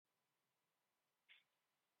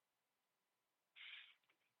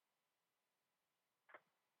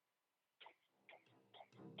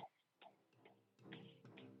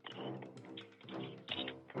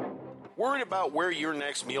Worried about where your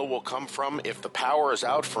next meal will come from if the power is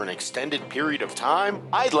out for an extended period of time?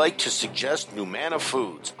 I'd like to suggest Numana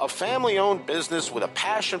Foods, a family-owned business with a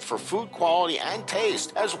passion for food quality and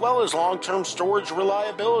taste, as well as long-term storage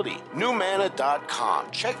reliability.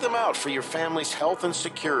 Numana.com. Check them out for your family's health and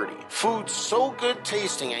security. Food so good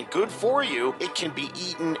tasting and good for you, it can be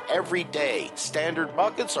eaten every day. Standard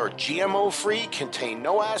buckets are GMO-free, contain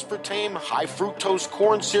no aspartame, high fructose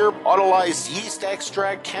corn syrup, autolyzed yeast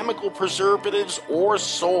extract, chemical preservatives, or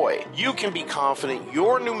soy. You can be confident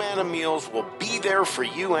your Numana meals will be there for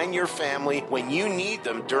you and your family when you need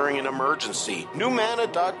them during an emergency.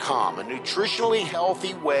 Numana.com, a nutritionally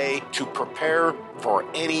healthy way to prepare for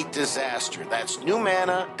any disaster. That's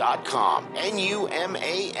Numana.com.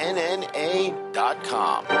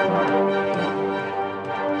 Numanna.com.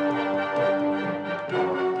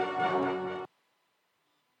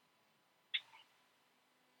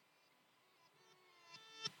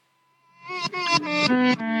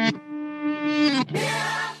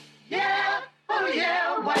 Yeah, oh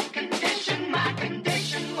yeah, what condition my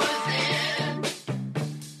condition was in.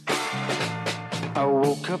 I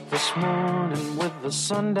woke up this morning with the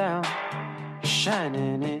sun down,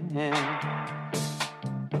 shining in.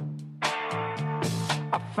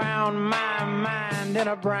 I found my mind in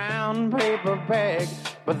a brown paper bag,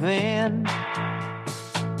 but then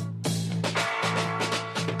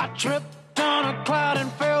I tripped on a cloud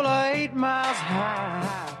and fell 8 miles high.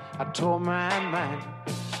 I tore my mind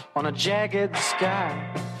on a jagged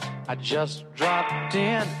sky. I just dropped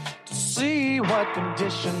in to see what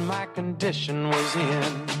condition my condition was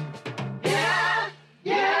in.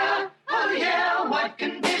 Yeah, oh yeah, what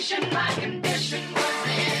condition my condition was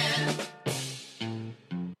in.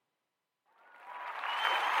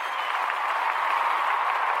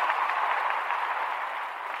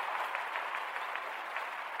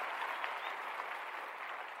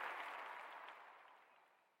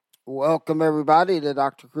 Welcome, everybody, to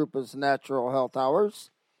Dr. Kroupa's Natural Health Hours.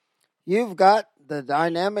 You've got the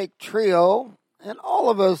dynamic trio, and all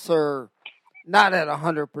of us are not at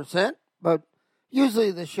 100%, but usually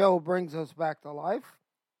the show brings us back to life.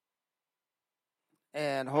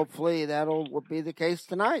 And hopefully that'll be the case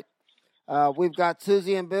tonight. We've got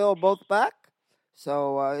Suzi and Bill both back,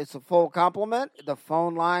 so it's a full complement. The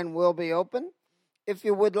phone line will be open. If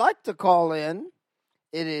you would like to call in,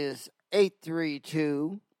 it is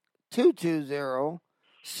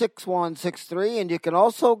 832-220-6163, and you can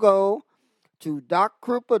also go to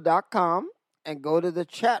DocKroupa.com and go to the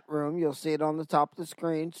chat room. You'll see it on the top of the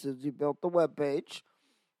screen. Suzi built the webpage.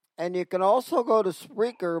 And you can also go to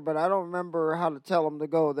Spreaker, but I don't remember how to tell them to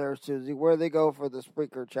go there, Suzi, where they go for the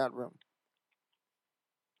Spreaker chat room.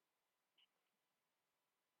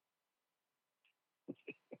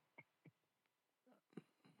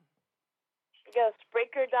 Go to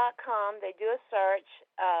Spreaker.com. They do a search,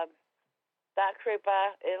 Doc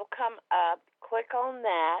Kroupa. It'll come up. Click on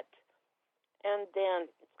that, and then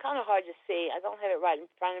it's kind of hard to see. I don't have it right in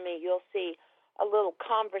front of me. You'll see a little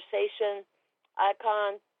conversation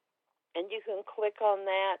icon, and you can click on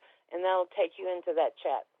that, and that'll take you into that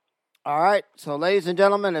chat. All right. So, ladies and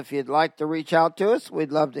gentlemen, if you'd like to reach out to us,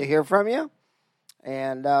 we'd love to hear from you.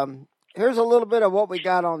 And here's a little bit of what we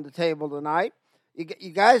got on the table tonight.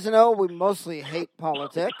 You guys know we mostly hate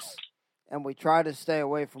politics, and we try to stay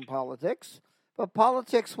away from politics. But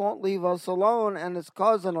politics won't leave us alone, and it's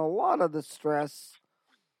causing a lot of the stress,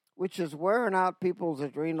 which is wearing out people's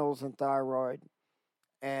adrenals and thyroid.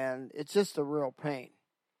 And it's just a real pain.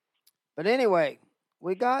 But anyway,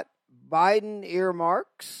 we got Biden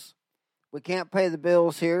earmarks. We can't pay the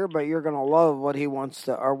bills here, but you're going to love what he wants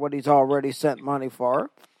to, or what he's already sent money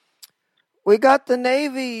for. We got the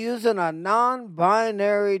Navy using a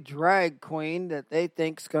non-binary drag queen that they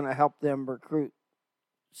think's going to help them recruit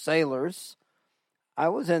sailors. I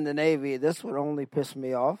was in the Navy. This would only piss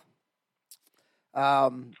me off.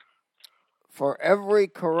 For every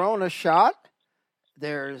corona shot,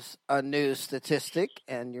 there's a new statistic,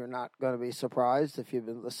 and you're not going to be surprised if you've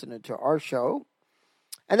been listening to our show.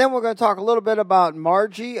 And then we're going to talk a little bit about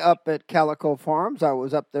Margie up at Calico Farms. I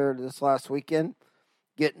was up there this last weekend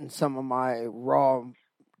getting some of my raw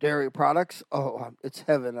dairy products. Oh, it's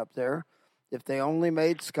heaven up there. If they only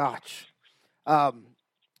made scotch.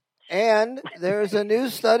 And there's a new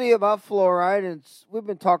study about fluoride. And we've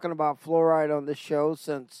been talking about fluoride on this show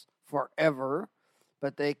since forever.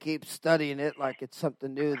 But they keep studying it like it's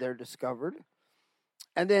something new they're discovered.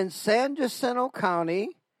 And then San Jacinto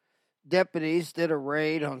County deputies did a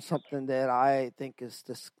raid on something that I think is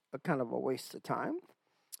just a kind of a waste of time.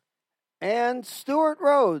 And Stewart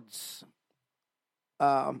Rhodes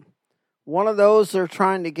One of those they're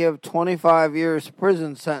trying to give 25 years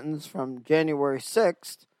prison sentence from January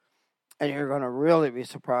 6th, and you're going to really be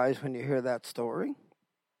surprised when you hear that story.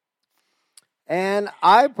 And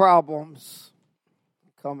eye problems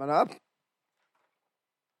coming up.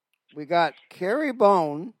 We got Kerry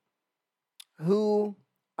Bone, who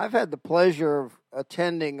I've had the pleasure of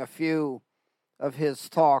attending a few of his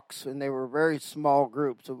talks, and they were very small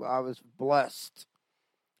groups, so I was blessed.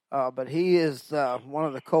 But he is one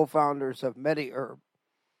of the co-founders of MediHerb,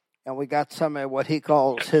 and we got some of what he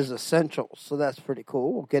calls his essentials, so that's pretty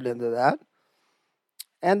cool. We'll get into that.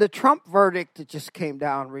 And the Trump verdict that just came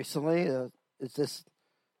down recently is just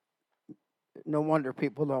no wonder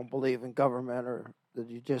people don't believe in government or the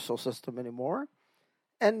judicial system anymore.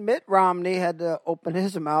 And Mitt Romney had to open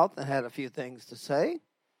his mouth and had a few things to say.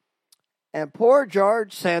 And poor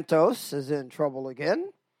George Santos is in trouble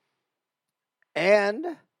again.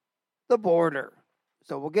 And the border.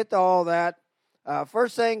 So we'll get to all that.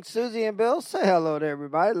 First thing, Suzi and Bill, say hello to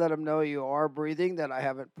everybody. Let them know you are breathing, that I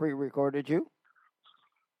haven't pre-recorded you.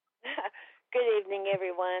 Good evening,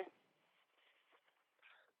 everyone.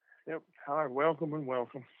 Yep. Hi, welcome and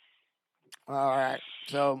welcome. All right.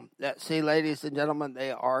 So, see, ladies and gentlemen,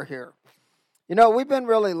 they are here. You know, we've been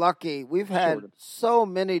really lucky. We've had so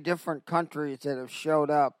many different countries that have showed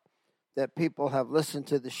up that people have listened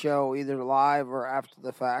to the show either live or after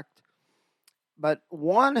the fact. But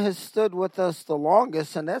one has stood with us the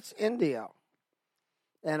longest, and that's India.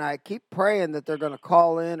 And I keep praying that they're going to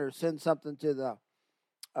call in or send something to the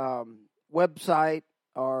website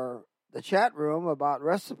or the chat room about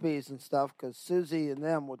recipes and stuff, because Suzi and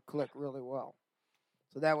them would click really well.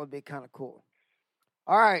 So that would be kind of cool.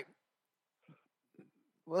 All right.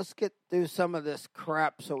 Let's get through some of this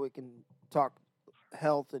crap so we can talk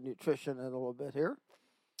health and nutrition in a little bit here.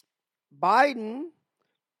 Biden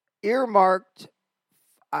earmarked,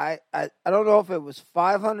 I don't know if it was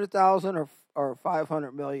 500,000 or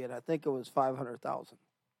 500 million. I think it was 500,000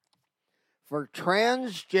 for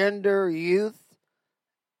transgender youth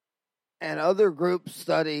and other groups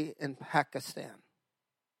study in Pakistan.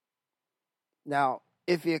 Now,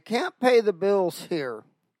 if you can't pay the bills here,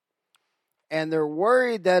 and they're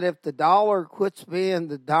worried that if the dollar quits being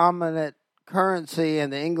the dominant currency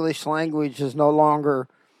and the English language is no longer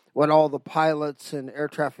what all the pilots and air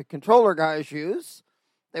traffic controller guys use,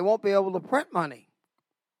 they won't be able to print money.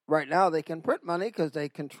 Right now they can print money because they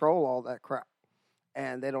control all that crap.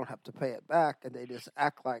 And they don't have to pay it back, and they just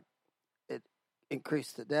act like it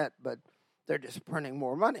increased the debt, but they're just printing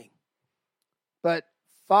more money. But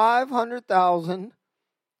 500,000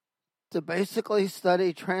 to basically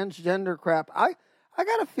study transgender crap. I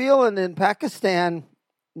got a feeling in Pakistan,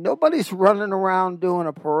 nobody's running around doing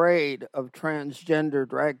a parade of transgender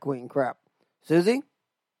drag queen crap. Suzi?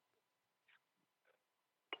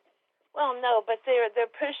 Well, no, but they're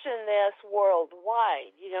pushing this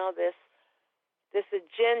worldwide. You know, this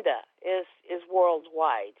agenda is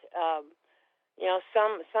worldwide. You know,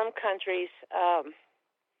 some countries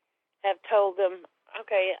have told them,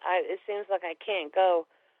 okay, it seems like I can't go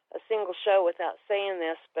a single show without saying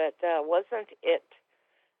this, but wasn't it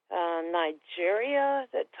Nigeria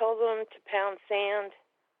that told them to pound sand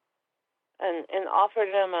and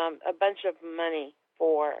offered them a bunch of money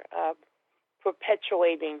for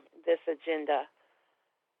perpetuating this agenda?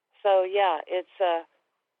 So yeah, it's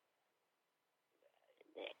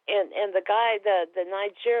and the guy, the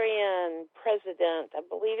Nigerian president, I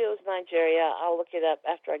believe it was Nigeria. I'll look it up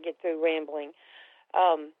after I get through rambling.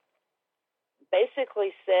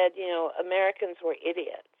 Basically said, you know, Americans were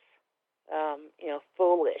idiots, you know,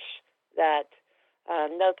 foolish. That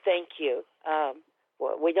no, thank you.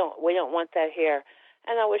 We don't want that here.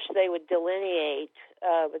 And I wish they would delineate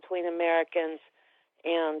between Americans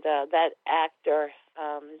and that actor.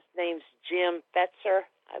 His name's Jim Fetzer,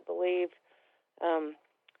 I believe.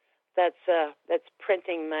 That's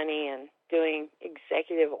printing money and doing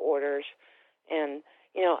executive orders, and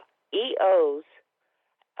you know, EOs.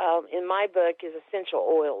 In my book is essential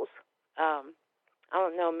oils. I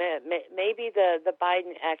don't know. Maybe the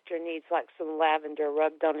Biden actor needs like some lavender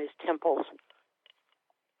rubbed on his temples.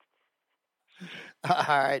 All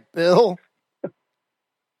right, Bill.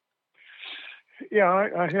 Yeah,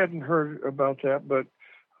 I hadn't heard about that, but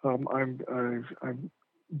I'm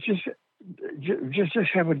just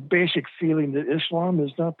have a basic feeling that Islam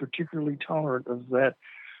is not particularly tolerant of that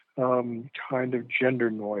kind of gender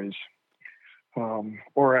noise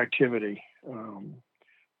or activity,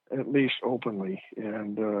 at least openly.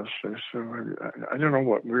 And so I don't know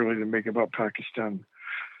what really to make about Pakistan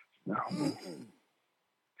now.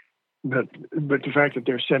 but the fact that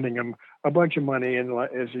they're sending them a bunch of money, and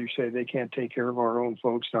as you say, they can't take care of our own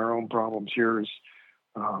folks and our own problems here is,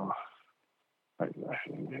 I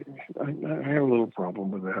have a little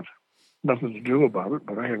problem with that. Nothing to do about it,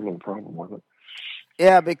 but I have a little problem with it.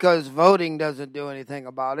 Yeah, because voting doesn't do anything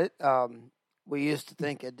about it. We used to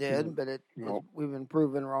think it did, but we've been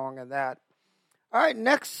proven wrong in that. All right,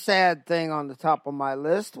 next sad thing on the top of my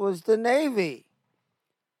list was the Navy.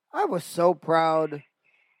 I was so proud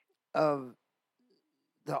of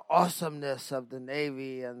the awesomeness of the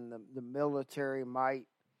Navy and the military might.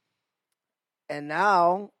 And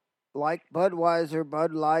now, like Budweiser,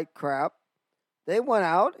 Bud Light crap, they went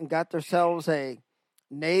out and got themselves a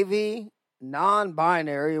Navy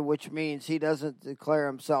non-binary, which means he doesn't declare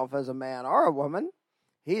himself as a man or a woman.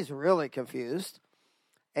 He's really confused.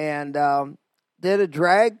 And did a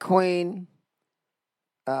drag queen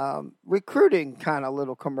recruiting kind of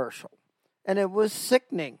little commercial. And it was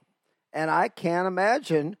sickening. And I can't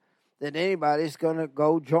imagine that anybody's going to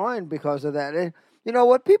go join because of that. And you know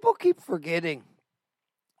what people keep forgetting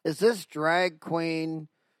is this drag queen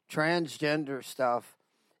transgender stuff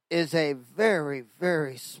is a very,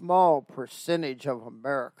 very small percentage of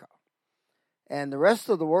America. And the rest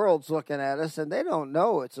of the world's looking at us, and they don't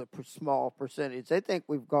know it's a small percentage. They think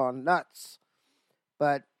we've gone nuts.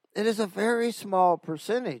 But it is a very small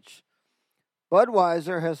percentage.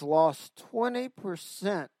 Budweiser has lost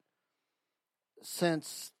 20%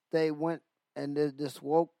 since they went and did this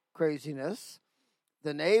woke craziness.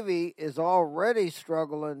 The Navy is already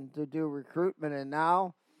struggling to do recruitment, and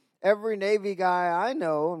now every Navy guy I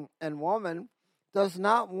know and woman does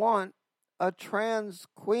not want a trans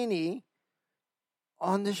queenie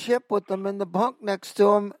on the ship with them, in the bunk next to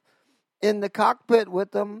them, in the cockpit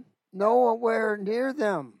with them, nowhere near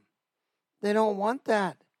them. They don't want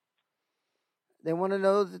that. They want to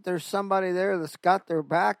know that there's somebody there that's got their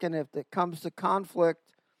back, and if it comes to conflict,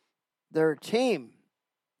 their team.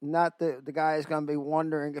 Not the guy is going to be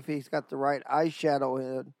wondering if he's got the right eyeshadow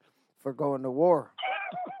in for going to war.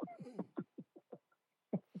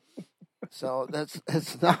 So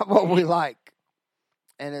it's not what we like,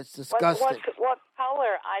 and it's disgusting. What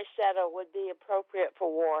color eyeshadow would be appropriate for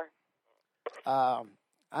war?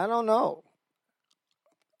 I don't know.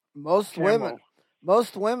 Most Camel.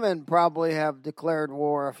 women probably have declared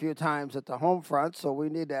war a few times at the home front, so we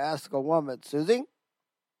need to ask a woman. Suzi?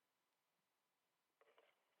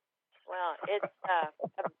 Well, it's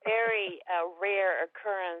a very rare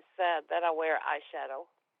occurrence that I wear eyeshadow.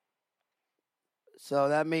 So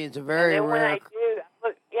that means a very and then rare.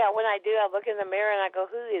 When I do, I look in the mirror and I go,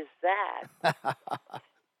 "Who is that?"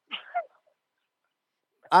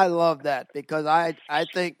 I love that because I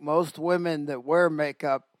think most women that wear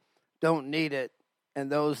makeup don't need it,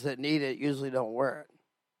 and those that need it usually don't wear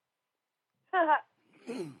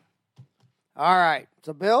it. All right,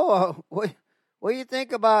 so Bill, what do you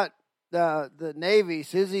think about the Navy?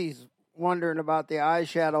 Susie's wondering about the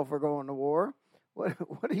eyeshadow for going to war. What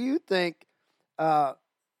do you think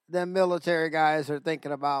the military guys are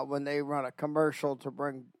thinking about when they run a commercial to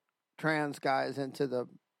bring trans guys into the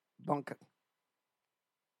bunker?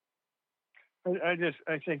 I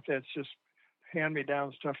think that's just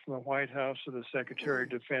hand-me-down stuff from the White House to the Secretary of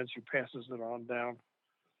Defense, who passes it on down.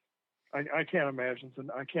 I can't imagine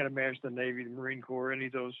the Navy, the Marine Corps, any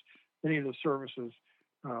of the services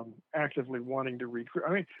actively wanting to recruit.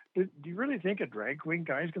 I mean, do you really think a drag queen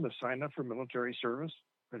guy is going to sign up for military service?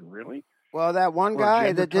 Really? Well, that one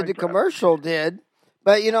guy that did the commercial did.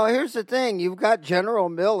 But, here's the thing. You've got General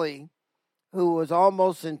Milley, who was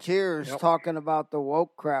almost in tears talking about the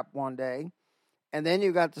woke crap one day. And then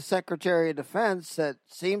you got the Secretary of Defense that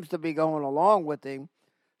seems to be going along with him.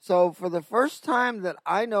 So for the first time that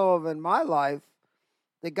I know of in my life,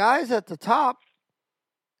 the guys at the top,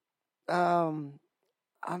 I'm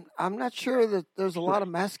not sure that there's a lot of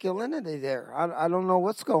masculinity there. I don't know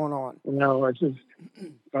what's going on. No, I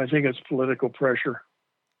think it's political pressure.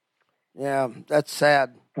 Yeah, that's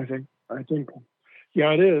sad. I think.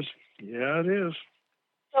 Yeah, it is. Yeah, it is.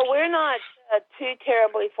 So we're not too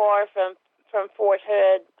terribly far from Fort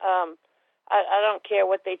Hood. I don't care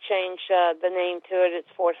what they change the name to it. It's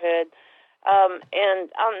Fort Hood. And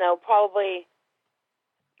I don't know, probably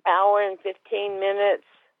hour and 15 minutes,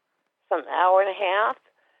 some hour and a half.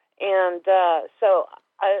 And so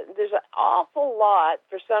there's an awful lot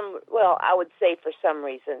I would say for some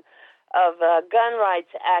reason, of gun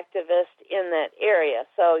rights activists in that area.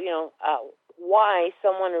 So, why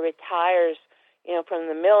someone retires, from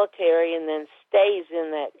the military and then stays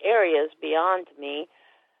in that area is beyond me.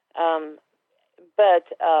 But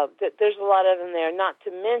there's a lot of them there, not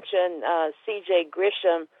to mention C.J.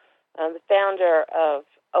 Grisham, the founder of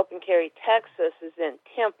Open Carry, Texas, is in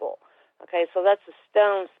Temple. Okay, so that's a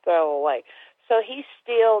stone's throw away. So he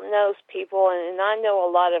still knows people, and I know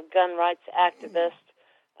a lot of gun rights activists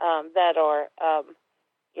that are,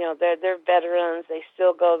 they're veterans. They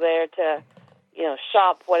still go there to,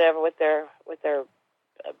 shop whatever with their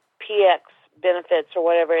PX benefits or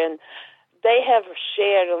whatever, and they have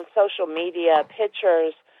shared on social media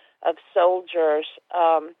pictures of soldiers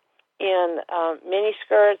in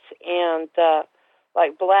miniskirts and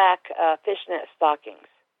like black fishnet stockings.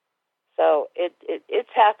 So it's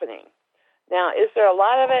happening. Now, is there a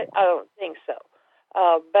lot of it? I don't think so.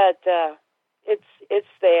 But it's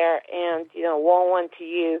there, and one to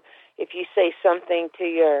you if you say something to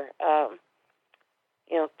your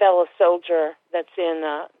fellow soldier that's in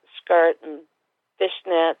a skirt and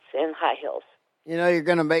fishnets and high heels. You're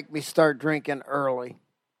going to make me start drinking early.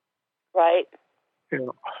 Right?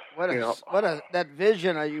 Yeah. That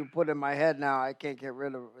vision you put in my head now, I can't get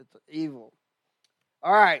rid of it. It's evil.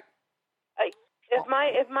 All right. If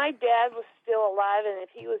my dad was still alive and if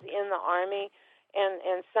he was in the Army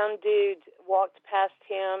and some dude walked past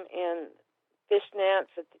him in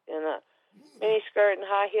fishnets and a miniskirt and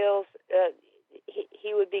high heels,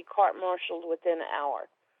 he would be court-martialed within an hour.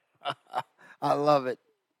 I love it.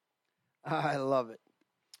 I love it.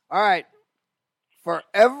 All right. For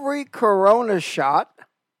every corona shot,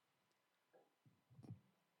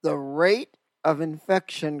 the rate of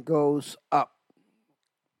infection goes up.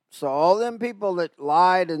 So all them people that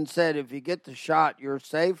lied and said if you get the shot, you're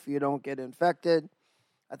safe, you don't get infected.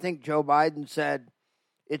 I think Joe Biden said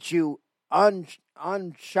it's you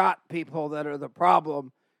unshot people that are the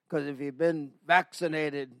problem, because if you've been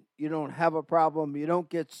vaccinated, you don't have a problem, you don't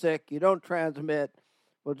get sick, you don't transmit.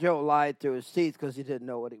 Well, Joe lied through his teeth because he didn't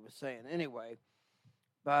know what he was saying anyway.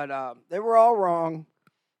 But they were all wrong.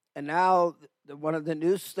 And now one of the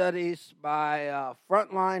new studies by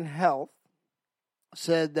Frontline Health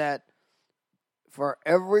said that for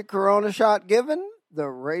every corona shot given, the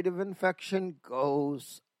rate of infection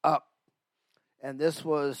goes up. And this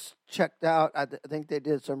was checked out. I think they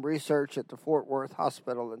did some research at the Fort Worth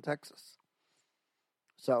Hospital in Texas.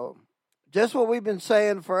 So just what we've been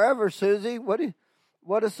saying forever, Susie. What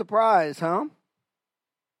a surprise, huh?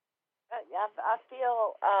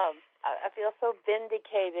 I feel so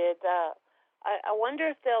vindicated. I wonder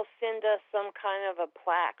if they'll send us some kind of a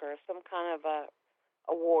plaque or some kind of a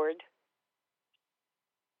award.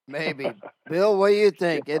 Maybe. Bill, what do you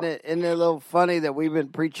think? Isn't it a little funny that we've been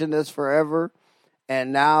preaching this forever,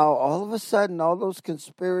 and now all of a sudden all those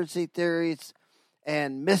conspiracy theories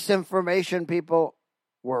and misinformation people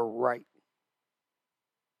were right?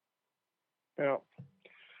 Yeah.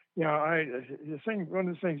 One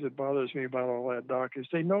of the things that bothers me about all that, Doc, is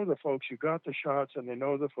they know the folks who got the shots and they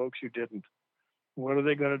know the folks who didn't. What are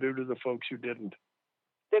they going to do to the folks who didn't?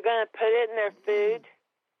 They're going to put it in their food.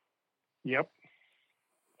 Yep.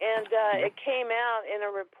 And it came out in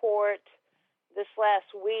a report this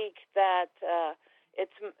last week that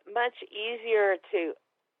it's much easier to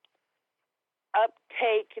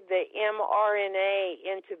uptake the mRNA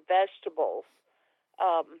into vegetables.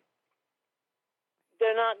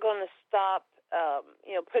 They're not going to stop,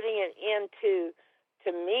 putting it into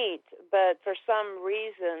meat, but for some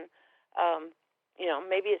reason,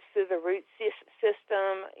 maybe it's through the root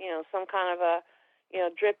system, some kind of a,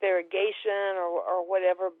 drip irrigation or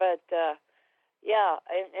whatever. But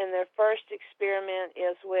and their first experiment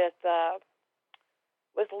is with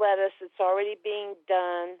lettuce. It's already being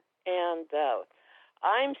done, and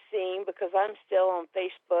I'm seeing, because I'm still on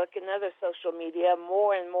Facebook and other social media,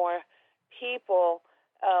 more and more people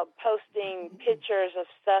posting pictures of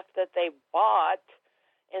stuff that they bought,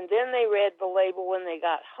 and then they read the label when they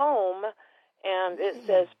got home, and it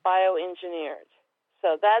says bioengineered.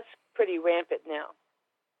 So that's pretty rampant now.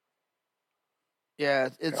 Yeah,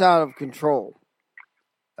 it's out of control.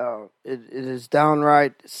 It is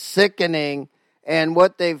downright sickening. And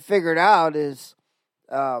what they've figured out is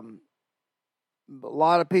a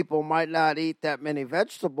lot of people might not eat that many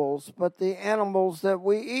vegetables, but the animals that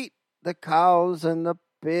we eat, the cows and the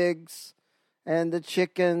pigs and the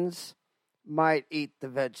chickens, might eat the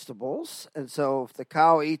vegetables. And so if the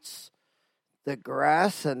cow eats the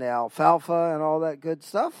grass and the alfalfa and all that good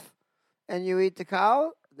stuff, and you eat the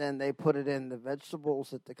cow, then they put it in the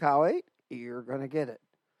vegetables that the cow ate, you're going to get it.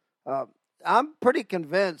 I'm pretty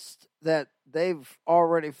convinced that they've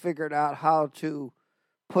already figured out how to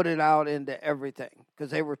put it out into everything,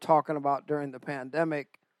 because they were talking about during the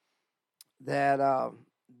pandemic that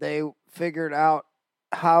they figured out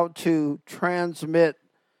how to transmit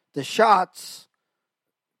the shots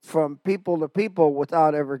from people to people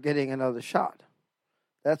without ever getting another shot.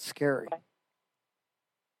 That's scary.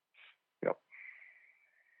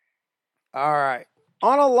 All right.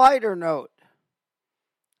 On a lighter note,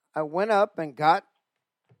 I went up and got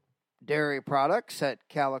dairy products at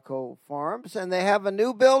Calico Farms, and they have a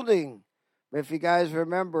new building. If you guys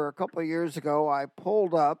remember, a couple of years ago, I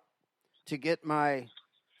pulled up to get my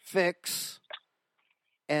fix,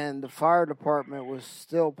 and the fire department was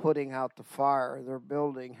still putting out the fire. Their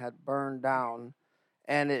building had burned down,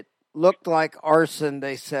 and it looked like arson,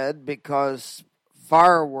 they said, because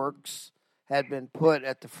fireworks had been put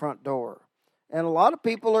at the front door. And a lot of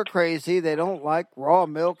people are crazy. They don't like raw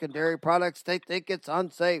milk and dairy products. They think it's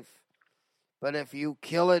unsafe. But if you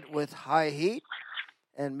kill it with high heat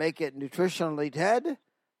and make it nutritionally dead,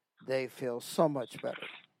 they feel so much better.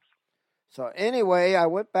 So anyway, I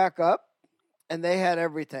went back up, and they had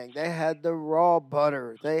everything. They had the raw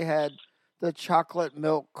butter. They had the chocolate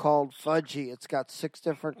milk called Fudgy. It's got 6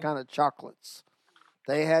 different kind of chocolates.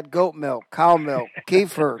 They had goat milk, cow milk,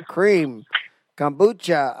 kefir, cream,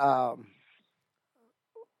 kombucha,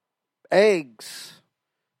 eggs,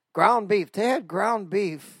 ground beef. They had ground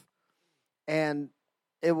beef, and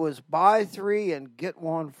it was buy 3 and get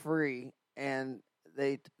 1 free. And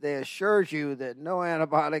they assured you that no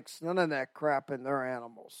antibiotics, none of that crap in their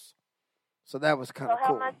animals. So that was kind of cool.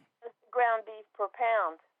 So how much is the ground beef per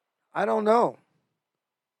pound? I don't know.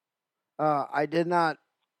 I did not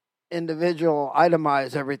individual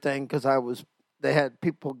itemize everything because they had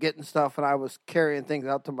people getting stuff, and I was carrying things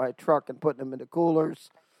out to my truck and putting them into coolers.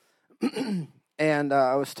 And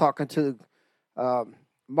I was talking to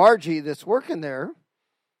Margie that's working there,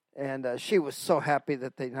 and she was so happy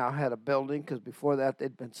that they now had a building, because before that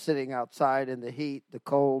they'd been sitting outside in the heat, the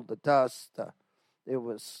cold, the dust. It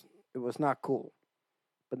was not cool.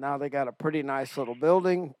 But now they got a pretty nice little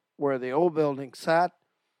building where the old building sat,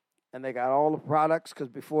 and they got all the products, because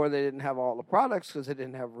before they didn't have all the products because they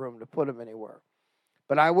didn't have room to put them anywhere.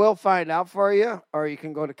 But I will find out for you, or you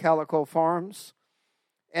can go to Calico Farms.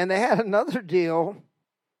 And they had another deal.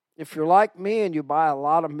 If you're like me and you buy a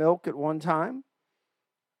lot of milk at one time,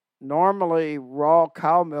 normally raw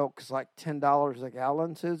cow milk is like $10 a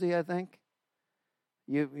gallon, Susie, I think.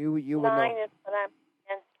 You would know. 9 is what I'm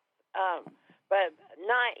paying. But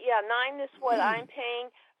 9 is what I'm paying,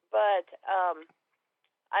 but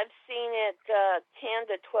I've seen it $10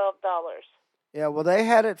 to $12. Yeah, well, they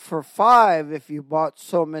had it for $5 if you bought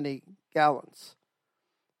so many gallons.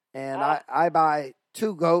 And I buy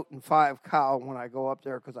 2 goat and 5 cow when I go up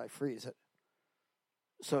there because I freeze it.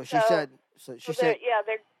 So she said.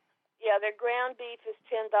 Their ground beef is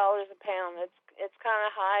 $10 a pound. It's kind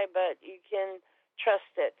of high, but you can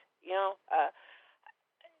trust it. You know,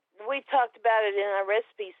 we talked about it in our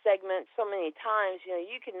recipe segment so many times. You know,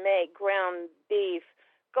 you can make ground beef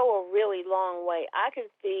go a really long way. I could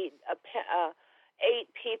feed 8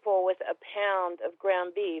 people with a pound of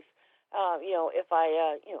ground beef. If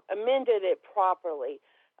I amended it properly,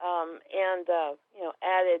 and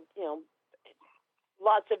added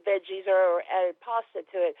lots of veggies or added pasta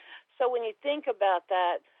to it. So when you think about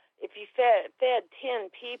that, if you fed 10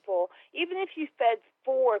 people, even if you fed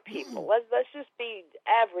 4 people, let's just be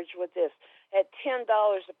average with this, at $10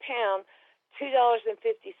 a pound,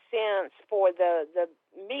 $2.50 for the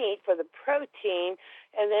meat, for the protein,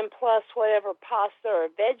 and then plus whatever pasta or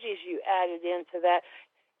veggies you added into that.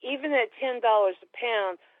 Even at $10 a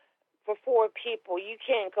pound for 4 people, you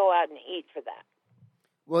can't go out and eat for that.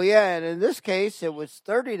 Well, yeah, and in this case, it was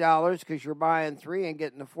 $30 because you're buying 3 and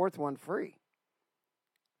getting the 4th one free.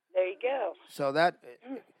 There you go. So that,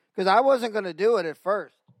 because I wasn't going to do it at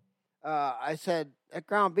first. I said, that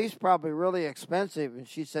ground beef's probably really expensive. And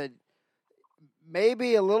she said,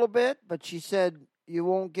 maybe a little bit, but she said, you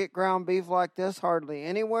won't get ground beef like this hardly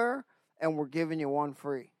anywhere, and we're giving you 1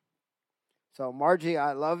 free. So, Margie,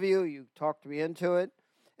 I love you. You talked me into it.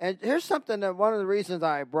 And here's something that one of the reasons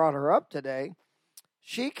I brought her up today.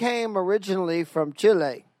 She came originally from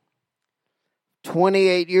Chile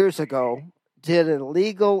 28 years ago, did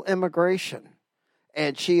illegal immigration,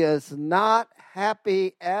 and she is not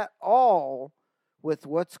happy at all with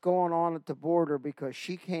what's going on at the border because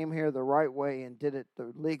she came here the right way and did it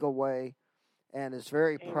the legal way and is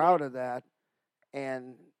very proud of that.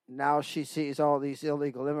 And now she sees all these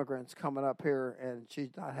illegal immigrants coming up here, and she's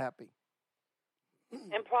not happy.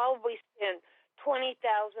 And probably spend $20,000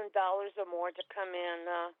 or more to come in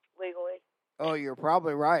legally. Oh, you're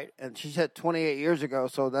probably right. And she said 28 years ago,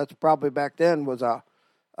 so that's probably back then was a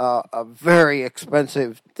very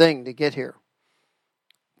expensive thing to get here.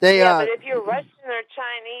 But if you're Russian or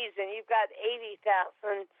Chinese and you've got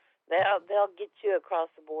 80,000, they'll get you across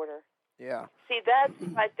the border. Yeah. See, that's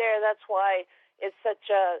right there. That's why it's such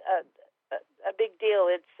a big deal.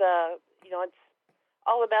 It's it's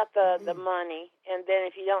all about the money. And then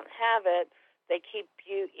if you don't have it, they keep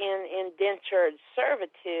you in indentured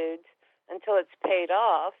servitude until it's paid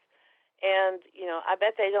off. And, I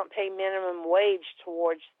bet they don't pay minimum wage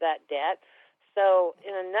towards that debt. So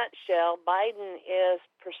in a nutshell, Biden is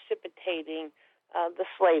precipitating the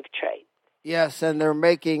slave trade. Yes, and they're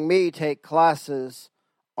making me take classes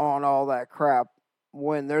on all that crap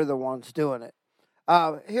when they're the ones doing it.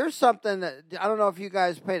 Here's something that I don't know if you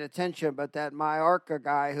guys paid attention, but that Mayorkas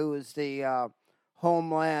guy who is the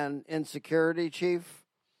Homeland Insecurity Chief,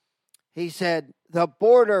 he said the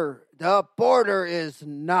border is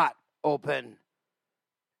not open.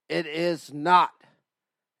 It is not.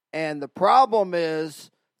 And the problem is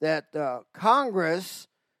that Congress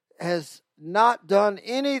has not done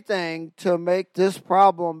anything to make this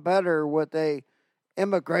problem better with a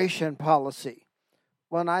immigration policy.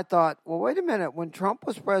 When I thought, well, wait a minute, when Trump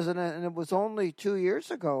was president, and it was only 2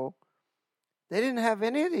 years ago, they didn't have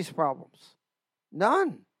any of these problems.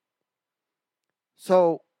 None.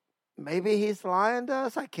 So maybe he's lying to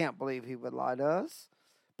us. I can't believe he would lie to us.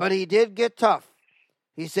 But he did get tough.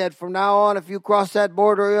 He said, from now on, if you cross that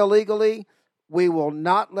border illegally, we will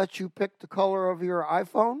not let you pick the color of your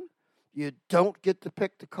iPhone. You don't get to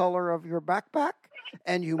pick the color of your backpack.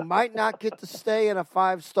 And you might not get to stay in a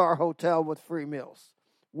 5-star hotel with free meals.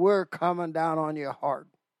 We're coming down on you hard.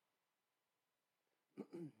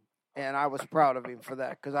 And I was proud of him for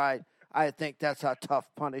that because I think that's a tough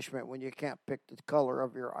punishment when you can't pick the color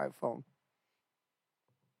of your iPhone.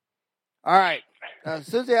 All right.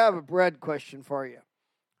 Suzi, I have a bread question for you.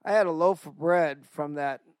 I had a loaf of bread from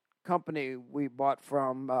that company we bought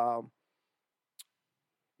from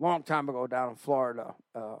long time ago down in Florida.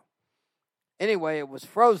 Anyway, it was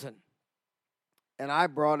frozen. And I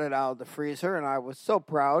brought it out of the freezer, and I was so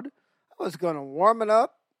proud. I was going to warm it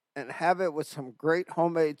up and have it with some great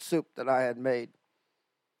homemade soup that I had made.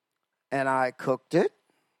 And I cooked it,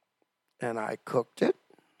 and I cooked it,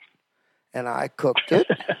 and I cooked it,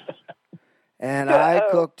 and I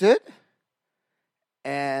cooked it,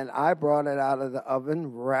 and I brought it out of the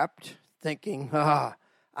oven wrapped, thinking,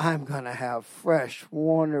 I'm going to have fresh,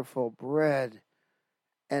 wonderful bread.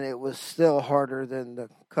 And it was still harder than the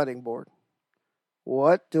cutting board.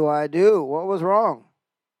 What do I do? What was wrong?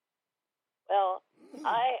 Well,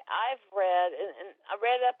 I've read, and I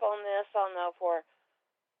read up on this, for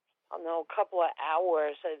a couple of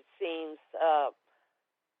hours, it seems,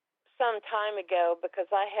 some time ago, because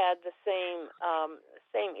I had the same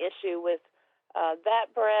issue with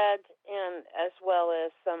that bread, and as well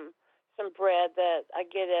as some bread that I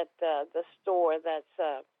get at the store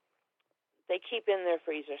that's they keep in their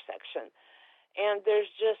freezer section. And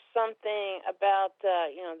there's just something about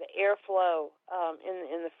the airflow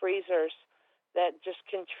in the freezers that just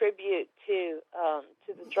contribute to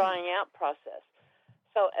the drying out process.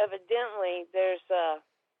 So evidently there's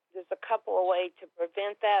a couple of ways to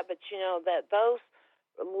prevent that, but that those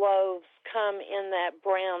loaves come in that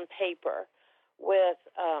brown paper with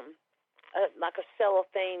like a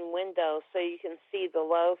cellophane window so you can see the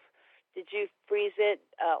loaf. Did you freeze it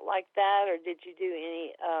like that, or did you do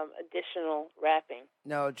any additional wrapping?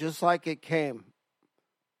 No, just like it came.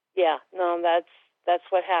 Yeah, no, that's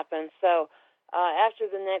what happened. So after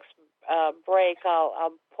the next break,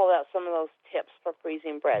 I'll pull out some of those tips for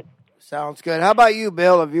freezing bread. Sounds good. How about you,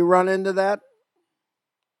 Bill? Have you run into that?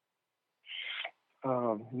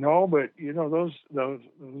 No, but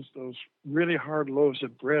those really hard loaves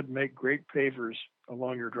of bread make great pavers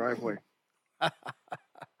along your driveway.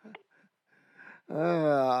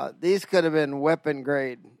 These could have been weapon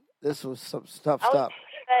grade. This was some tough stuff. I was going to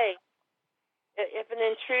say, if an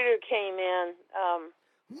intruder came in,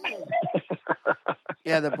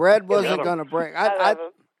 yeah, the bread wasn't going to break. I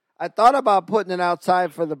thought about putting it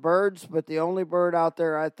outside for the birds, but the only bird out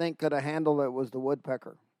there I think could have handled it was the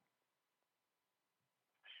woodpecker.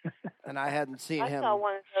 And I hadn't seen him. I saw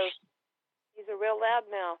one of those. He's a real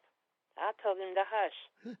loudmouth. I told him to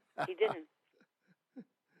hush. He didn't.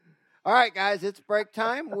 All right, guys, it's break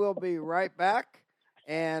time. We'll be right back.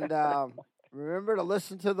 And remember to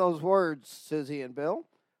listen to those words, Suzi and Bill.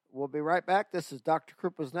 We'll be right back. This is Dr.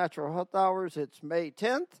 Kroupa's Natural Health Hours. It's May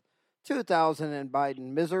 10th, 2000 in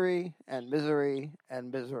Biden. Misery and misery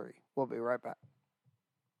and misery. We'll be right back.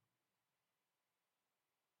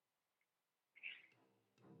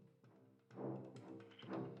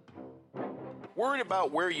 Worried about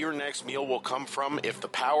where your next meal will come from if the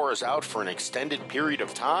power is out for an extended period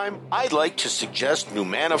of time? I'd like to suggest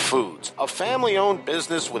Numana Foods, a family-owned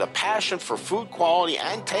business with a passion for food quality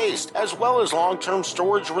and taste, as well as long-term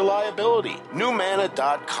storage reliability.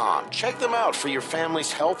 Numana.com. Check them out for your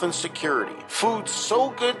family's health and security. Food so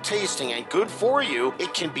good tasting and good for you,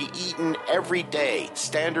 it can be eaten every day.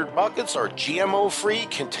 Standard buckets are GMO-free,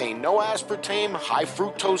 contain no aspartame, high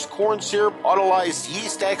fructose corn syrup, autolyzed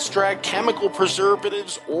yeast extract, chemical preservatives,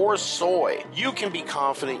 or soy. You can be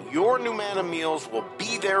confident your Numana meals will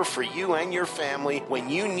be there for you and your family when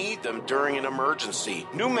you need them during an emergency.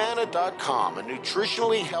 Numana.com, a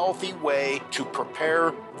nutritionally healthy way to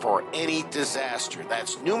prepare for any disaster.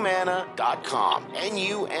 That's Numana.com.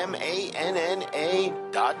 Numanna.com.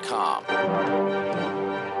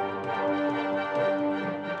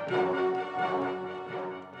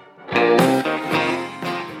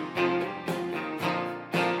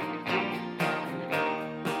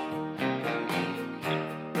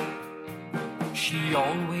 She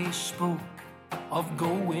always spoke of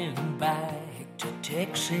going back to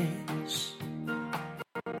Texas.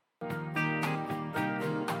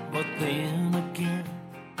 But then again,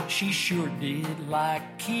 she sure did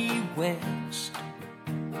like Key West.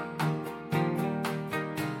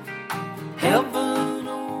 Heaven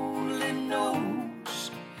only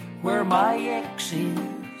knows where my ex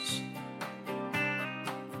is,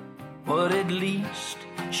 but at least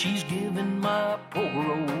she's given my poor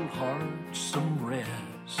old heart some rest.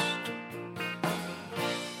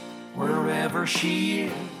 Wherever she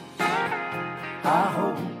is, I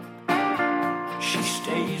hope she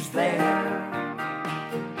stays there.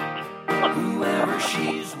 Whoever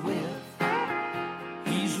she's with,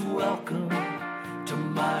 he's welcome to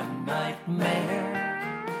my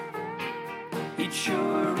nightmare. It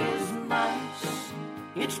sure is nice,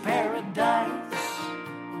 it's paradise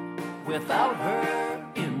without her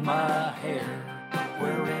in my hair.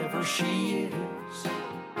 Wherever she is,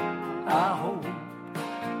 I hope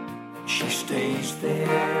she stays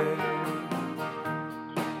there.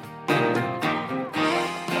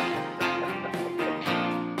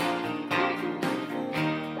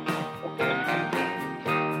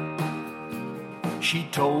 She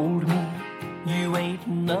told me, you ain't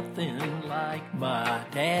nothing like my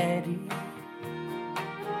daddy.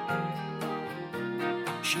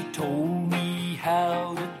 She told me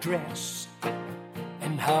how to dress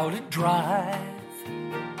and how to drive.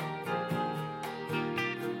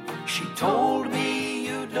 She told me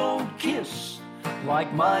you don't kiss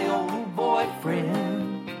like my old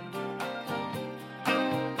boyfriend.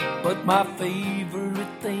 But my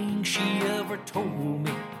favorite thing she ever told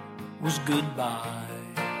me was goodbye.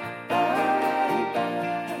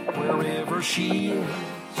 Wherever she is,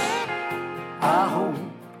 I hope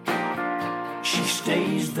she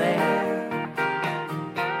stays there.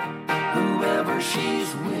 Whoever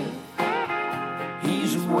she's with,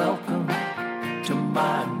 he's welcome to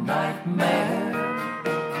my nightmare.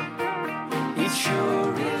 It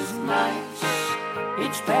sure is nice,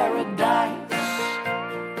 it's paradise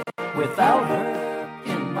without her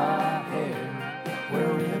in my hair.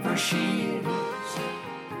 Wherever she is,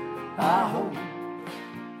 I hope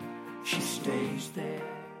she stays there.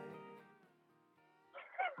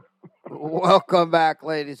 Welcome back,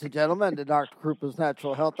 ladies and gentlemen, to Dr. Kroupa's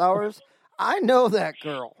Natural Health Hours. I know that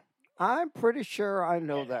girl. I'm pretty sure I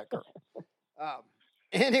know that girl.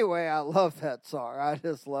 Anyway, I love that song. I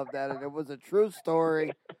just love that. And it was a true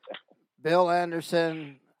story. Bill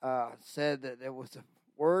Anderson said that it was a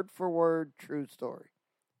word-for-word true story.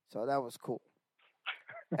 So that was cool.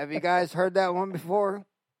 Have you guys heard that one before?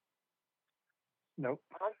 Nope.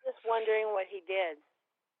 I'm just wondering what he did.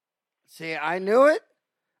 See, I knew it.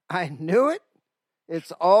 I knew it.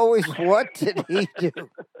 It's always, what did he do?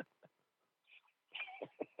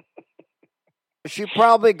 She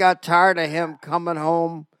probably got tired of him coming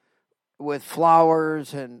home with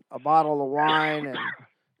flowers and a bottle of wine. And,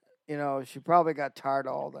 you know, she probably got tired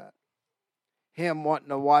of all that. Him wanting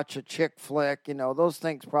to watch a chick flick, you know, those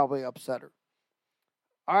things probably upset her.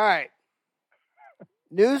 All right.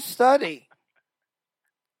 New study.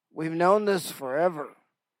 We've known this forever.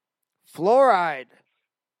 Fluoride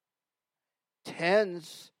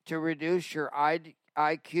tends to reduce your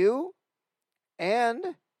IQ,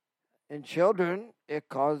 and in children, it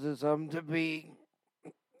causes them to be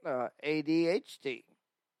ADHD.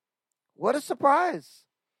 What a surprise.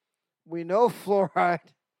 We know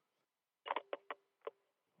fluoride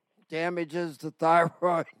damages the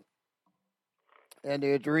thyroid and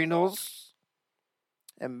the adrenals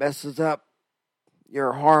and messes up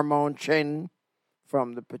your hormone chain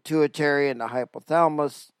from the pituitary and the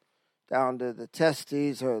hypothalamus down to the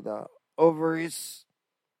testes or the ovaries.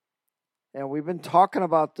 And we've been talking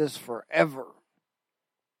about this forever.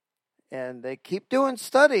 And they keep doing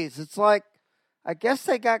studies. It's like, I guess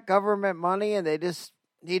they got government money and they just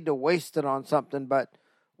need to waste it on something. But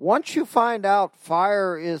once you find out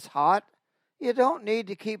fire is hot, you don't need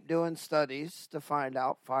to keep doing studies to find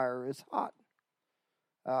out fire is hot.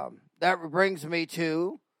 That brings me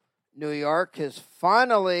to New York has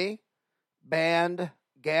finally banned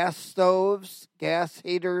gas stoves, gas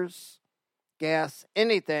heaters, gas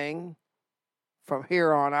anything from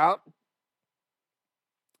here on out.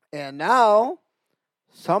 And now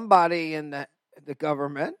somebody in the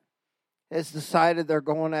government has decided they're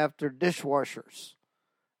going after dishwashers.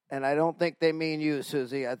 And I don't think they mean you,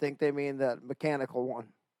 Susie. I think they mean that mechanical one.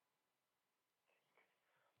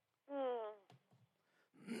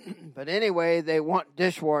 But anyway, they want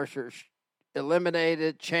dishwashers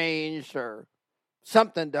eliminated, changed, or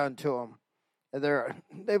something done to them.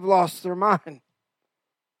 They've lost their mind.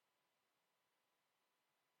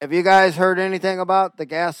 Have you guys heard anything about the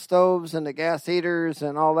gas stoves and the gas heaters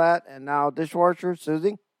and all that, and now dishwashers,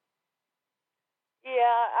 Susie?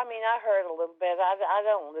 Yeah, I mean, I heard a little bit. I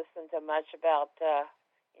don't listen to much about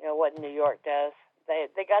what New York does.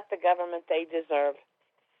 They got the government they deserve.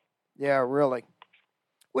 Yeah, really.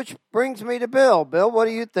 Which brings me to Bill. Bill, what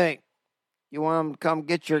do you think? You want them to come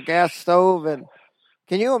get your gas stove? And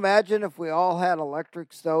can you imagine if we all had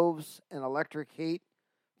electric stoves and electric heat?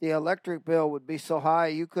 The electric bill would be so high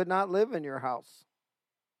you could not live in your house.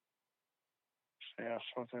 Yeah,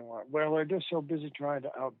 something like. Well, they're just so busy trying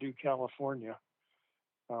to outdo California,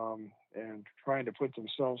 and trying to put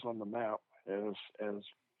themselves on the map as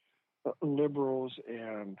liberals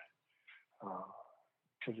and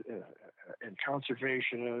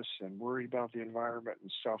conservationists and worried about the environment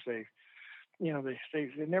and stuff. They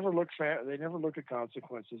never look they never look at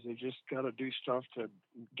consequences. They just got to do stuff to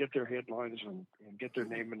get their headlines and get their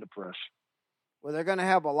name in the press. Well, they're going to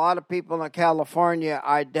have a lot of people in California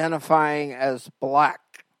identifying as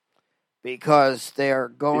black because they're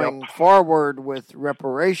going forward with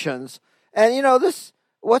reparations. And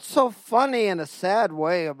what's so funny in a sad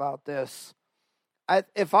way about this,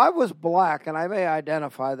 if I was black, and I may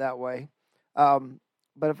identify that way,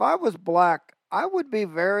 but if I was black, I would be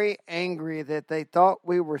very angry that they thought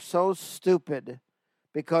we were so stupid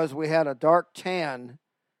because we had a dark tan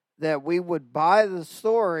that we would buy the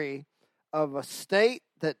story of a state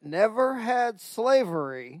that never had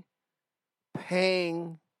slavery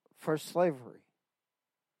paying for slavery.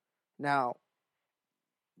 Now,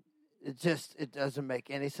 it doesn't make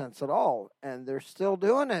any sense at all, and they're still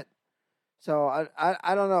doing it. So I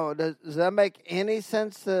don't know. Does that make any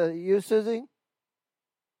sense to you, Susie?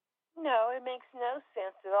 No, it makes no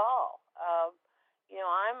sense at all. I'm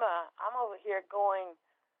over here going,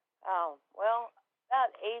 about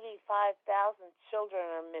 85,000 children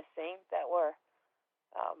are missing that were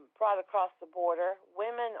brought across the border.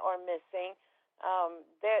 Women are missing.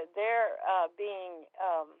 They're being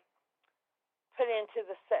put into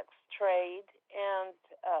the sex trade and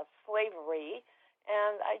slavery.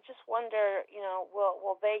 And I just wonder,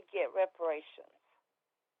 will they get reparations?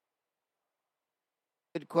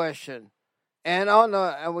 Good question. And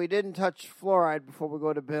we didn't touch fluoride before we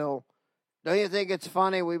go to Bill. Don't you think it's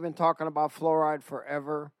funny? We've been talking about fluoride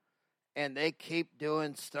forever, and they keep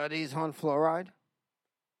doing studies on fluoride.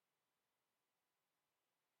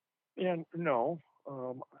 Yeah, no.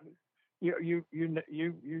 You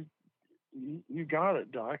got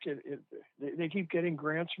it, Doc. They keep getting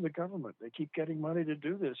grants from the government. They keep getting money to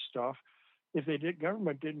do this stuff. If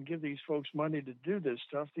government didn't give these folks money to do this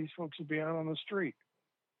stuff, these folks would be out on the street.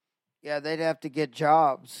 Yeah, they'd have to get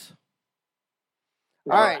jobs.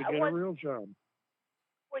 All right, to get a real job.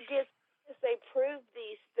 Well, just they prove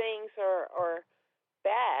these things are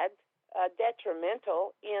bad,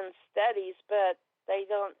 detrimental in studies, but they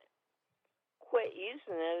don't quit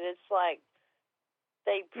using it. It's like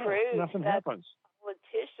they prove nothing that happens.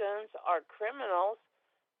 Politicians are criminals,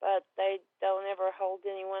 but they don't ever hold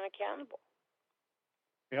anyone accountable.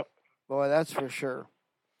 Yep. Boy, that's for sure.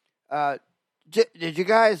 Did you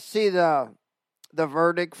guys see the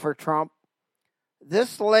verdict for Trump?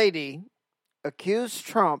 This lady accused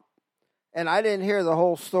Trump, and I didn't hear the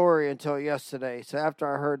whole story until yesterday. So after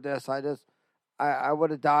I heard this, I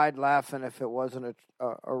would have died laughing if it wasn't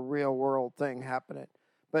a real world thing happening.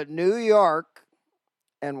 But New York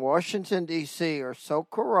and Washington, D.C. are so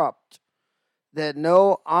corrupt that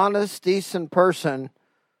no honest, decent person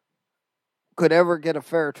could ever get a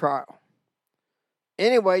fair trial.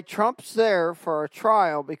 Anyway, Trump's there for a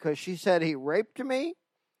trial because she said he raped me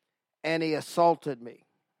and he assaulted me.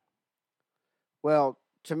 Well,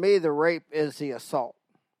 to me, the rape is the assault.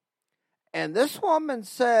 And this woman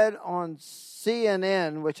said on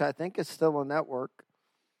CNN, which I think is still a network,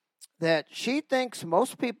 that she thinks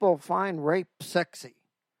most people find rape sexy.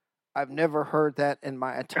 I've never heard that in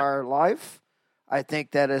my entire life. I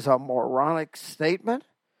think that is a moronic statement.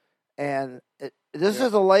 And this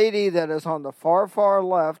is a lady that is on the far, far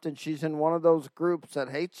left, and she's in one of those groups that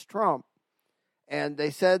hates Trump. And they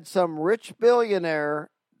said some rich billionaire,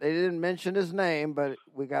 they didn't mention his name, but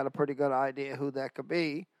we got a pretty good idea who that could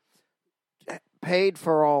be, paid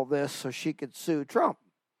for all this so she could sue Trump.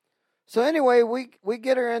 So anyway, we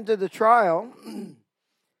get her into the trial,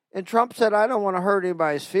 and Trump said, I don't want to hurt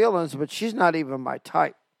anybody's feelings, but she's not even my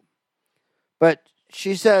type. But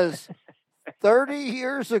she says 30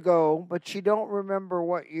 years ago, but she don't remember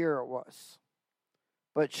what year it was.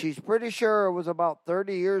 But she's pretty sure it was about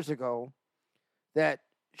 30 years ago that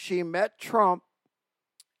she met Trump,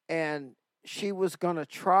 and she was going to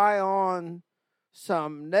try on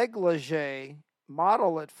some negligee,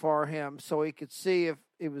 model it for him so he could see if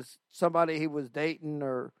it was somebody he was dating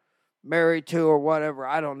or married to or whatever.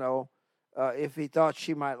 I don't know if he thought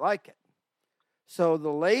she might like it. So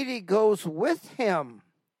the lady goes with him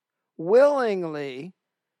willingly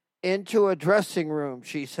into a dressing room,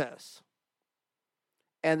 she says.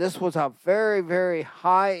 And this was a very, very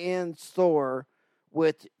high-end store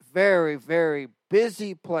with very, very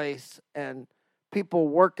busy place and people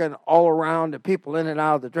working all around and people in and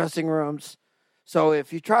out of the dressing rooms. So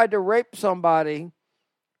if you tried to rape somebody,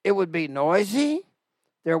 it would be noisy.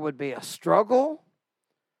 There would be a struggle.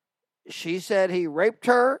 She said he raped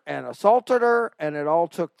her and assaulted her, and it all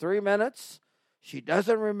took 3 minutes. She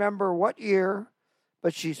doesn't remember what year,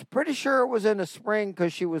 but she's pretty sure it was in the spring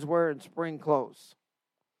because she was wearing spring clothes.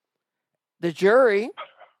 The jury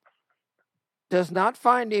does not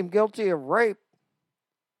find him guilty of rape,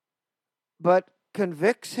 but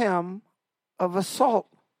convicts him of assault.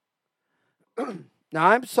 Now,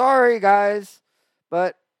 I'm sorry, guys,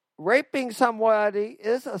 but raping somebody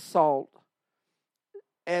is assault.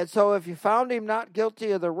 And so if you found him not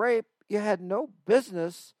guilty of the rape, you had no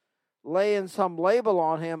business laying some label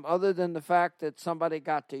on him other than the fact that somebody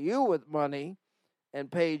got to you with money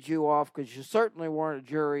and paid you off, because you certainly weren't a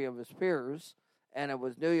jury of his peers, and it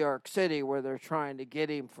was New York City where they're trying to get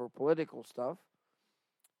him for political stuff.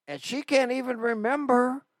 And she can't even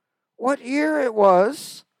remember what year it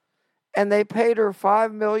was, and they paid her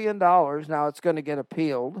 $5 million. Now it's going to get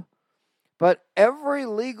appealed. But every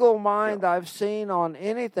legal mind I've seen on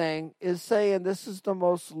anything is saying this is the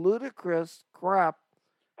most ludicrous crap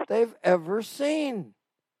they've ever seen.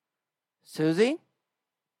 Susie?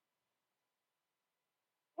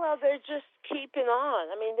 Well, they're just keeping on.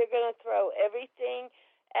 I mean, they're going to throw everything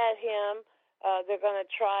at him. They're going to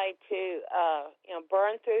try to,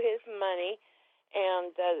 burn through his money,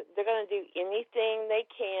 and they're going to do anything they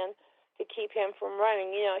can to keep him from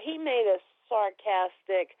running. You know, he made a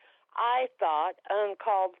sarcastic, I thought,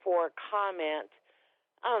 uncalled for comment,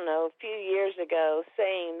 I don't know, a few years ago,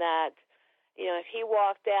 saying that, if he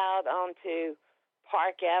walked out onto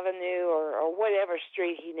Park Avenue or whatever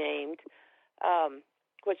street he named,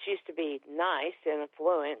 which used to be nice and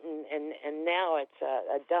affluent, and now it's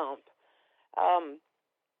a dump, and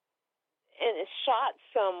it shot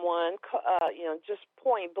someone, just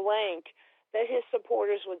point blank, that his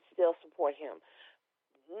supporters would still support him.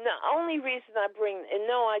 The only reason I bring, and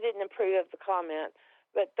no, I didn't approve of the comment,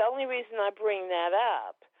 but the only reason I bring that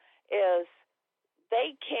up is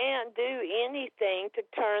they can't do anything to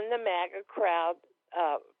turn the MAGA crowd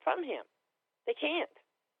from him. They can't.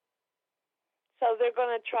 So they're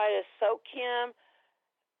going to try to soak him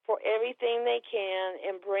for everything they can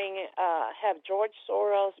and have George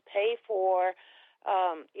Soros pay for,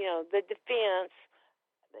 the defense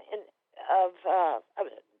of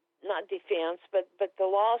not defense, but the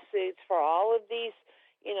lawsuits for all of these,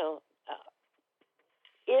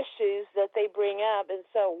 issues that they bring up. And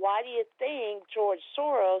so why do you think George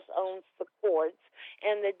Soros owns the courts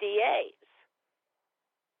and the DAs?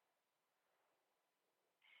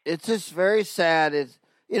 It's just very sad. It's,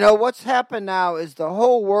 what's happened now is the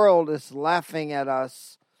whole world is laughing at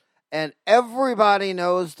us, and everybody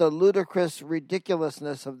knows the ludicrous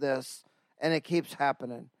ridiculousness of this, and it keeps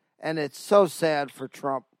happening. And it's so sad for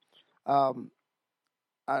Trump.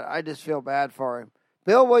 I just feel bad for him.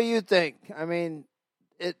 Bill, what do you think? I mean,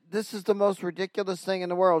 this is the most ridiculous thing in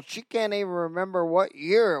the world. She can't even remember what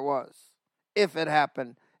year it was, if it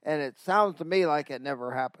happened. And it sounds to me like it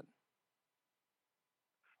never happened.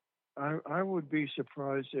 I would be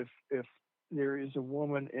surprised if there is a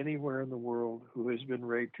woman anywhere in the world who has been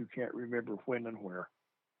raped who can't remember when and where.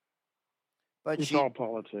 But it's all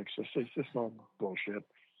politics. It's just all bullshit.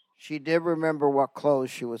 She did remember what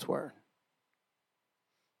clothes she was wearing.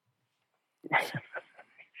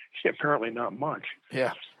 Apparently not much.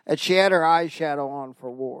 Yeah. And she had her eyeshadow on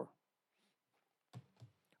for war.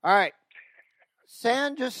 All right.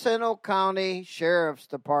 San Jacinto County Sheriff's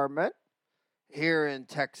Department here in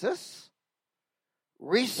Texas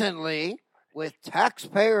recently, with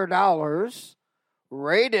taxpayer dollars,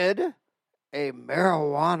 raided a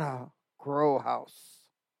marijuana grow house.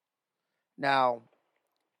 Now,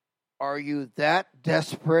 are you that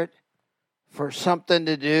desperate for something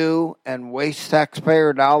to do and waste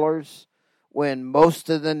taxpayer dollars when most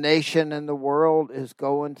of the nation and the world is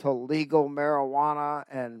going to legal marijuana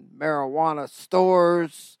and marijuana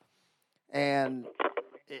stores? And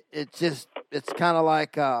it's kind of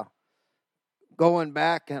like going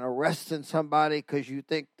back and arresting somebody because you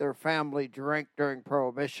think their family drank during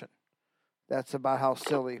Prohibition. That's about how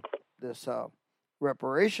silly this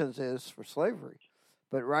reparations is for slavery.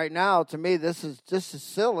 But right now, to me, this is just as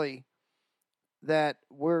silly that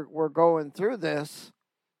we're going through this.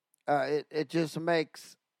 It just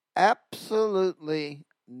makes absolutely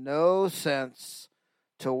no sense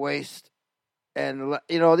to waste. And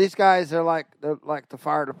these guys, they're like the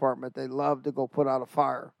fire department. They love to go put out a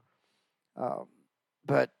fire.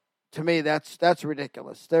 But to me, that's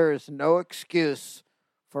ridiculous. There is no excuse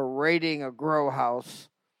for raiding a grow house.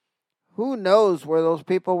 Who knows where those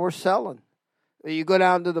people were selling? You go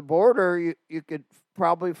down to the border, you could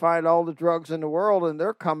probably find all the drugs in the world, and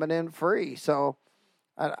they're coming in free. So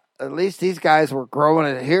at least these guys were growing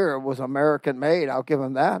it here. It was American made. I'll give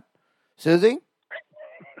them that. Susie?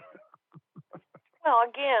 Well,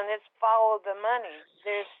 again, it's follow the money.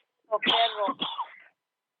 There's no federal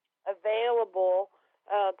available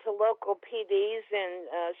to local PDs and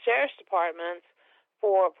sheriff's departments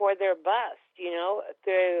for their bust,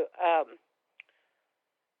 through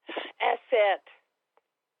asset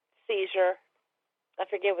seizure. I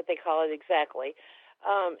forget what they call it exactly.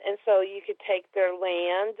 And so you could take their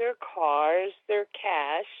land, their cars, their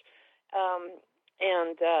cash,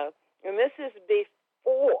 and this is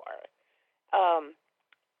before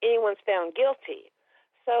anyone's found guilty.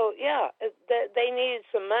 So yeah, they needed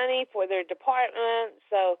some money for their department.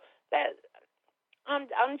 So that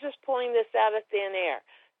I'm just pulling this out of thin air.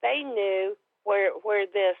 They knew where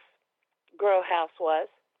this grow house was.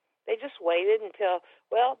 They just waited until,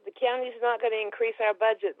 well, the county's not going to increase our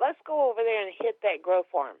budget. Let's go over there and hit that grow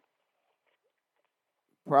farm.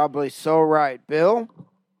 Probably so right. Bill?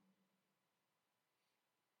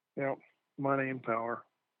 Yep, money and power.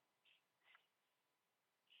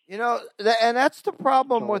 And that's the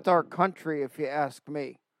problem with our country, if you ask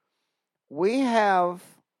me. We have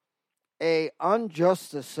a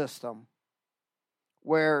injustice system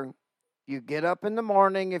where you get up in the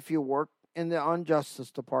morning if you work in the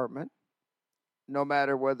injustice department, no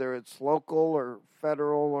matter whether it's local or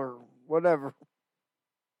federal or whatever.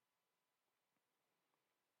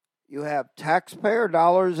 You have taxpayer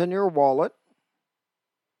dollars in your wallet.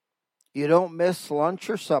 You don't miss lunch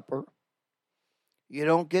or supper. You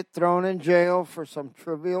don't get thrown in jail for some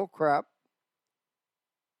trivial crap.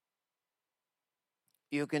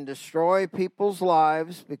 You can destroy people's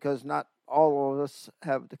lives because not all of us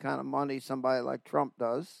have the kind of money somebody like Trump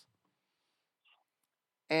does.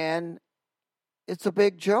 And it's a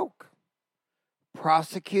big joke.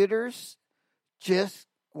 Prosecutors just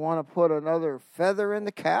want to put another feather in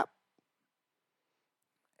the cap.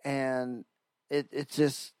 And it's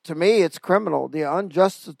just, to me, it's criminal. The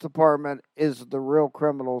Injustice Department is the real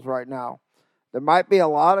criminals right now. There might be a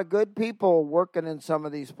lot of good people working in some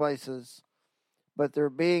of these places, but they're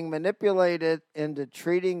being manipulated into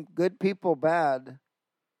treating good people bad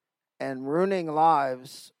and ruining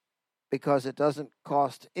lives because it doesn't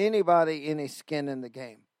cost anybody any skin in the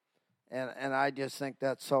game. And I just think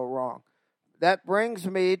that's so wrong. That brings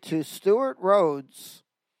me to Stuart Rhodes.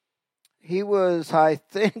 He was, I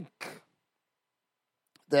think,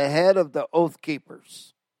 the head of the Oath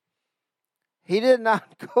Keepers. He did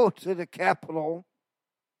not go to the Capitol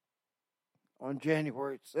on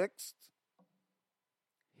January 6th.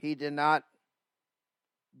 He did not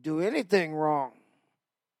do anything wrong.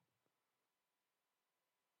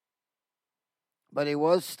 But he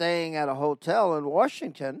was staying at a hotel in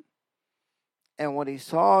Washington. And what he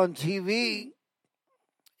saw on TV,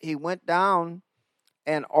 he went down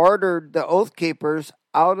and ordered the Oath Keepers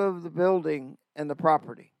out of the building and the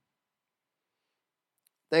property.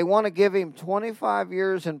 They want to give him 25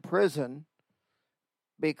 years in prison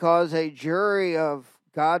because a jury of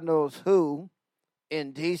God knows who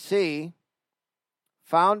in D.C.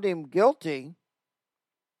 found him guilty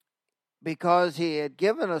because he had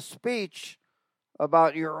given a speech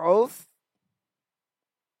about your oath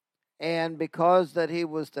and because that he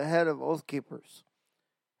was the head of Oath Keepers.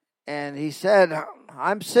 And he said,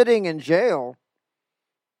 I'm sitting in jail,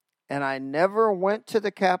 and I never went to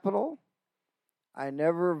the Capitol. I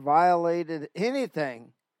never violated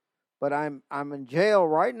anything, but I'm in jail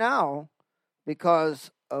right now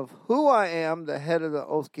because of who I am, the head of the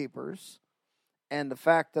Oath Keepers, and the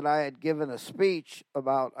fact that I had given a speech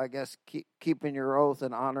about, I guess, keeping your oath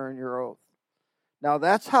and honoring your oath. Now,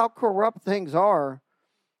 that's how corrupt things are,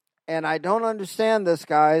 and I don't understand this,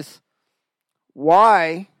 guys.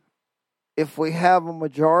 Why, if we have a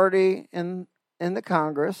majority in the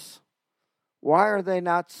Congress, why are they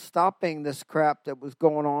not stopping this crap that was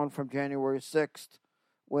going on from January 6th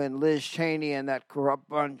when Liz Cheney and that corrupt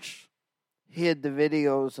bunch hid the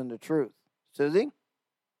videos and the truth? Susie?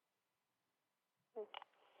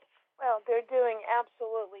 Well, they're doing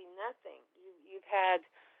absolutely nothing. You've had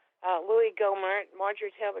Louis Gohmert,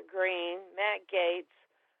 Marjorie Taylor Greene, Matt Gaetz,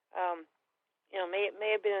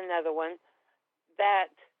 may have been another one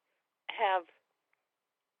that have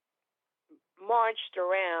marched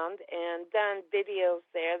around and done videos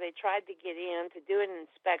there. They tried to get in to do an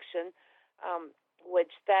inspection,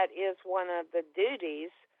 which that is one of the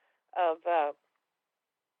duties of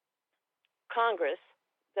Congress.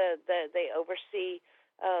 They oversee,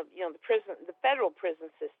 the federal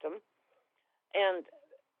prison system,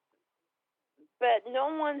 but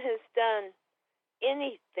no one has done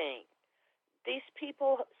anything.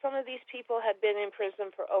 Some of these people have been in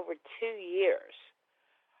prison for over 2 years,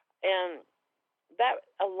 and that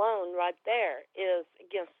alone right there is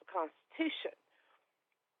against the Constitution.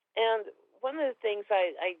 And one of the things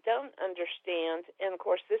I don't understand, and of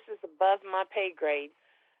course this is above my pay grade,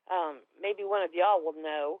 maybe one of y'all will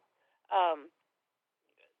know,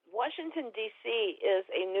 Washington, D.C. is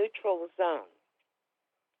a neutral zone.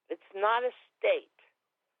 It's not a state.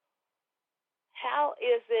 How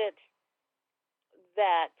is it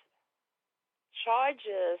that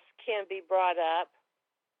charges can be brought up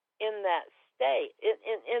in that state,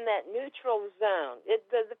 in that neutral zone?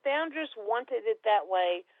 The founders wanted it that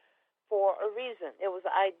way for a reason. It was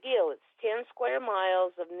ideal. It's 10 square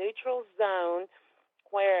miles of neutral zone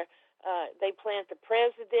where they plant the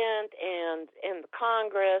president and the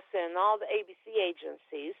Congress and all the ABC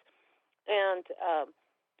agencies, and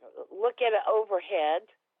look at an overhead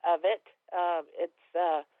of it. It's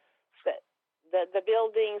the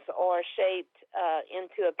buildings are shaped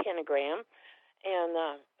into a pentagram,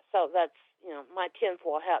 and so that's my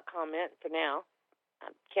tinfoil hat comment for now. I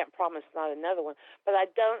can't promise not another one, but I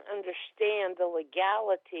don't understand the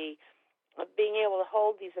legality of being able to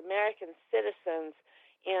hold these American citizens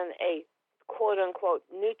in a quote-unquote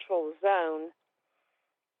neutral zone.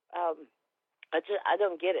 I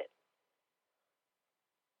don't get it.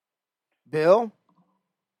 Bill?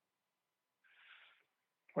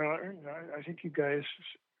 Well, I think you guys,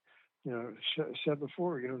 said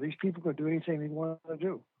before, these people can do anything they want to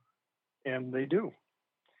do, and they do.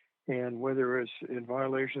 And whether it's in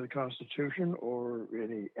violation of the Constitution or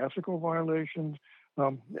any ethical violations,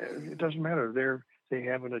 it doesn't matter. They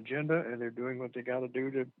have an agenda, and they're doing what they got to do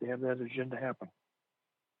to have that agenda happen.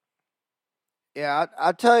 Yeah,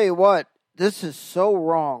 I'll tell you what, this is so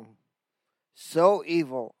wrong, so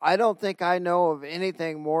evil. I don't think I know of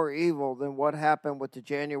anything more evil than what happened with the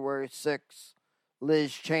January 6th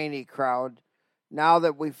Liz Cheney crowd. Now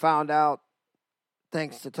that we found out,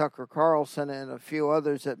 thanks to Tucker Carlson and a few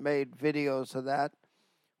others that made videos of that,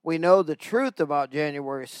 we know the truth about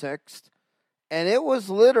January 6th. And it was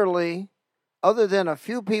literally, other than a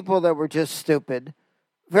few people that were just stupid,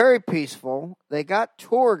 very peaceful. They got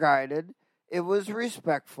tour guided. It was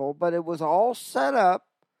respectful, but it was all set up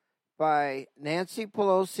by Nancy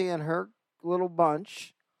Pelosi and her little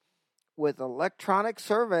bunch with electronic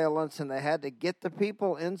surveillance, and they had to get the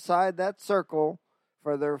people inside that circle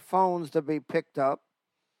for their phones to be picked up.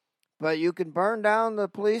 But you can burn down the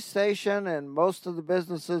police station and most of the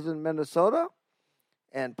businesses in Minnesota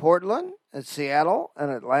and Portland and Seattle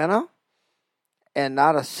and Atlanta, and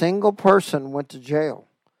not a single person went to jail.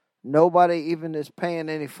 Nobody even is paying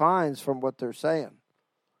any fines from what they're saying.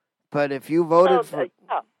 But if you voted for...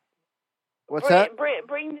 What's that?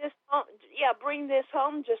 Bring this home. Yeah, bring this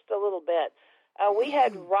home just a little bit. We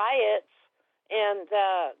had riots and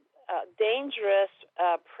dangerous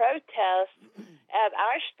protests at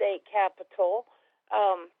our state capitol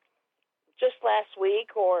just last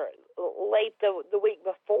week or late the week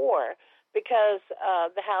before, because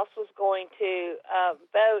the House was going to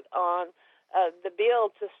vote on the bill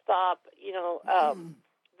to stop,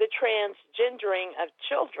 the transgendering of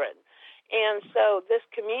children. And so this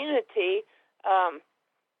community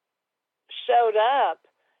showed up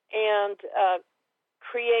and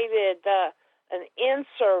created an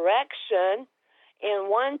insurrection, and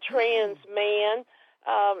one trans man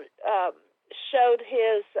showed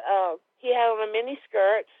his, he had on a mini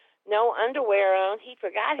skirt, no underwear on. He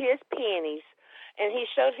forgot his panties, and he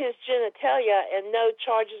showed his genitalia, and no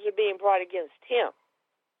charges are being brought against him.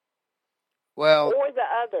 Well, or the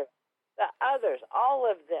others, all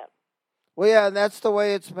of them. Well, yeah, and that's the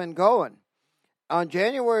way it's been going. On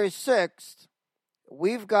January 6th,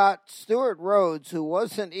 we've got Stuart Rhodes, who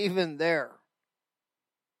wasn't even there.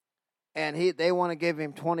 And they want to give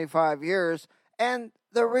him 25 years. And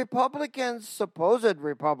the Republicans, supposed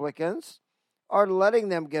Republicans, are letting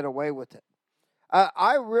them get away with it.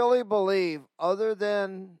 I really believe, other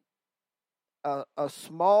than a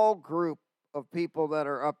small group of people that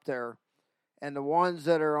are up there, and the ones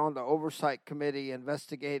that are on the oversight committee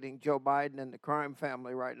investigating Joe Biden and the crime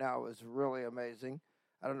family right now is really amazing.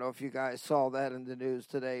 I don't know if you guys saw that in the news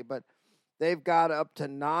today, but they've got up to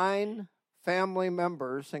 9 family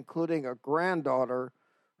members, including a granddaughter,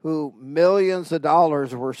 who millions of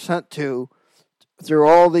dollars were sent to through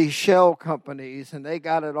all these shell companies, and they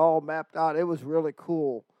got it all mapped out. It was really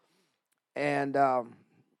cool. And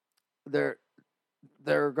they're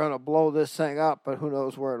going to blow this thing up, but who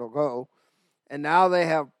knows where it'll go. And now they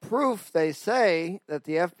have proof, they say, that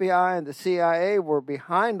the FBI and the CIA were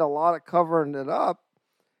behind a lot of covering it up.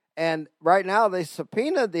 And right now they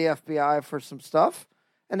subpoenaed the FBI for some stuff,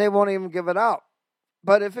 and they won't even give it out.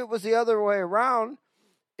 But if it was the other way around,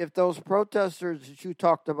 if those protesters that you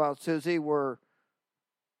talked about, Susie, were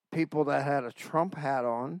people that had a Trump hat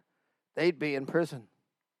on, they'd be in prison.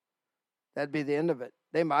 That'd be the end of it.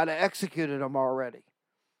 They might have executed them already.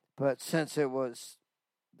 But since it was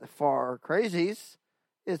the far crazies,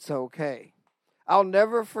 it's okay. I'll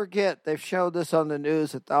never forget, they've showed this on the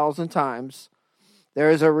news 1,000 times. There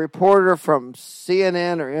is a reporter from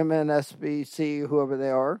CNN or MSNBC, whoever they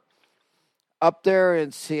are, up there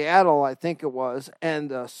in Seattle, I think it was, and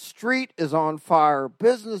the street is on fire.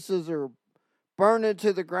 Businesses are burning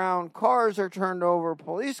to the ground. Cars are turned over.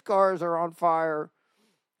 Police cars are on fire.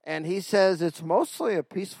 And he says it's mostly a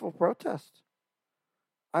peaceful protest.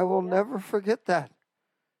 I will never forget that.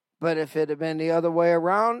 But if it had been the other way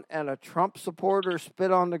around and a Trump supporter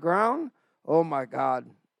spit on the ground, oh my God,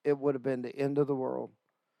 it would have been the end of the world.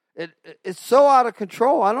 It's so out of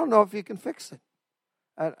control, I don't know if you can fix it.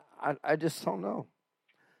 I just don't know.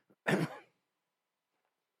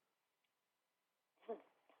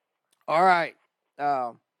 All right.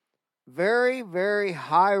 Very, very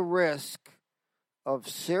high risk of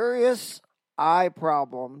serious eye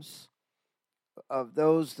problems of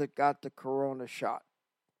those that got the corona shot.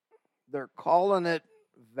 They're calling it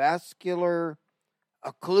vascular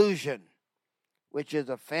occlusion, which is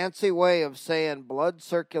a fancy way of saying blood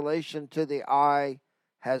circulation to the eye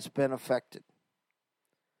has been affected.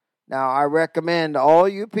 Now, I recommend all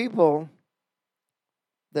you people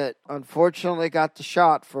that unfortunately got the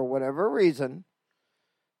shot for whatever reason,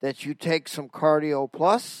 that you take some Cardio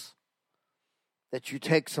Plus, that you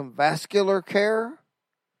take some vascular care,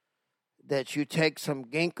 that you take some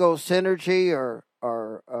Ginkgo Synergy or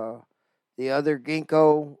the other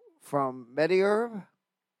ginkgo from MediHerb,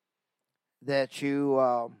 that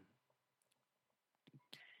you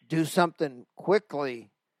do something quickly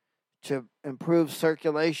to improve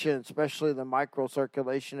circulation, especially the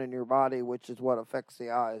microcirculation in your body, which is what affects the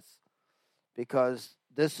eyes. Because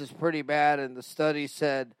this is pretty bad, and the study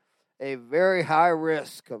said a very high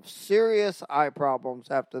risk of serious eye problems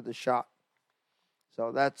after the shot.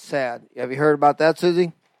 So that's sad. Have you heard about that,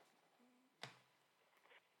 Susie?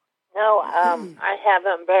 No, I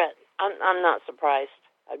haven't, but I'm not surprised.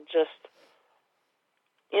 I'm just,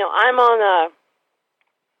 I'm on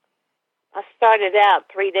I started out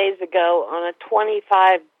 3 days ago on a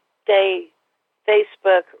 25-day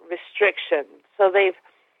Facebook restriction. So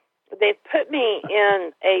they've put me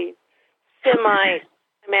in a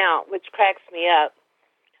semi-amount, which cracks me up,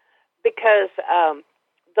 because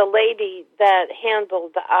the lady that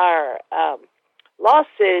handled our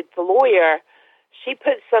lawsuit, the lawyer, she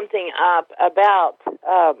put something up about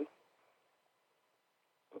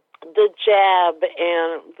the jab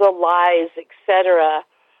and the lies, etc.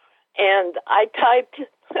 And I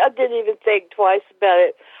didn't even think twice about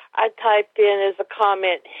it. I typed in as a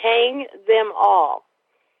comment, hang them all.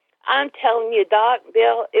 I'm telling you, Doc,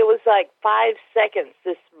 Bill, it was like 5 seconds.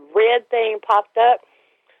 This red thing popped up.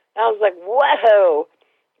 I was like, whoa.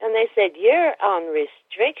 And they said, you're on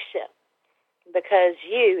restriction because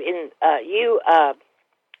you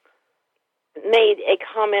made a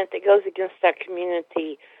comment that goes against our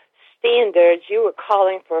community standards. You were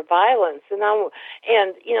calling for violence, and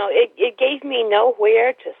it gave me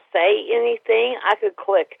nowhere to say anything. I could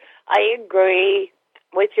click, I agree,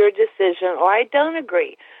 with your decision, or I don't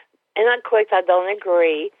agree. And I clicked, I don't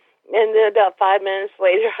agree. And then about 5 minutes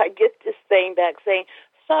later, I get this thing back saying,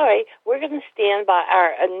 sorry, we're going to stand by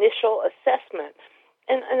our initial assessment.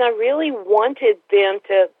 And I really wanted them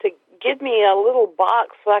to give me a little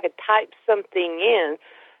box so I could type something in.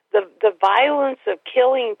 The violence of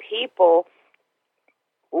killing people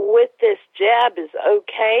with this jab is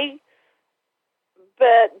okay,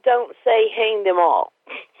 but don't say hang them all.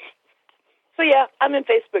 So, yeah, I'm in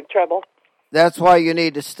Facebook trouble. That's why you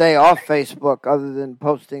need to stay off Facebook other than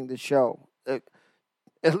posting the show.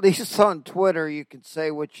 At least on Twitter, you can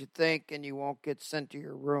say what you think and you won't get sent to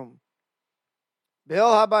your room.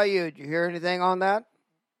 Bill, how about you? Did you hear anything on that?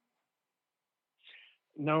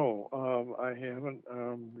 No, I haven't.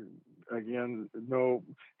 Again, no.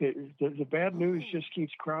 The bad news just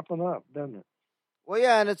keeps cropping up, doesn't it? Well,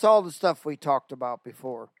 yeah, and it's all the stuff we talked about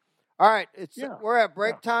before. All right, we're at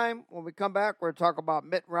break time. When we come back, we're going to talk about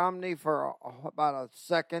Mitt Romney for about a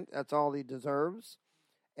second. That's all he deserves.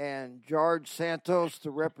 And George Santos, the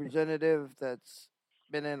representative that's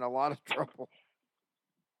been in a lot of trouble.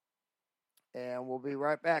 And we'll be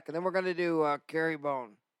right back. And then we're going to do Carrie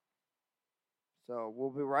Bone. So we'll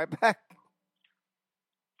be right back.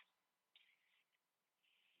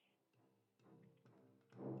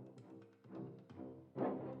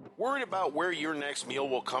 Worried about where your next meal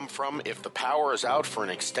will come from if the power is out for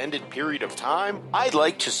an extended period of time? I'd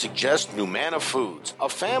like to suggest Numana Foods, a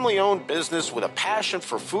family-owned business with a passion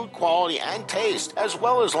for food quality and taste, as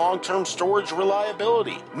well as long-term storage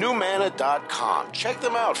reliability. Numana.com. Check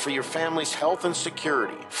them out for your family's health and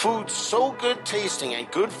security. Food so good tasting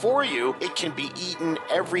and good for you, it can be eaten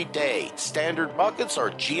every day. Standard buckets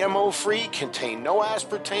are GMO-free, contain no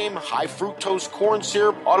aspartame, high fructose corn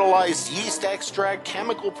syrup, autolyzed yeast extract,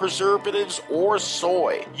 chemical preservatives, or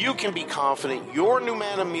soy. You can be confident your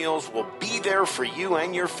Numana meals will be there for you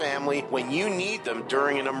and your family when you need them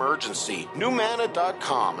during an emergency.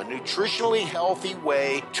 Numana.com, a nutritionally healthy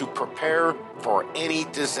way to prepare for any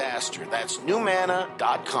disaster. That's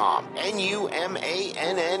Numana.com.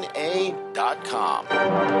 Numana.com.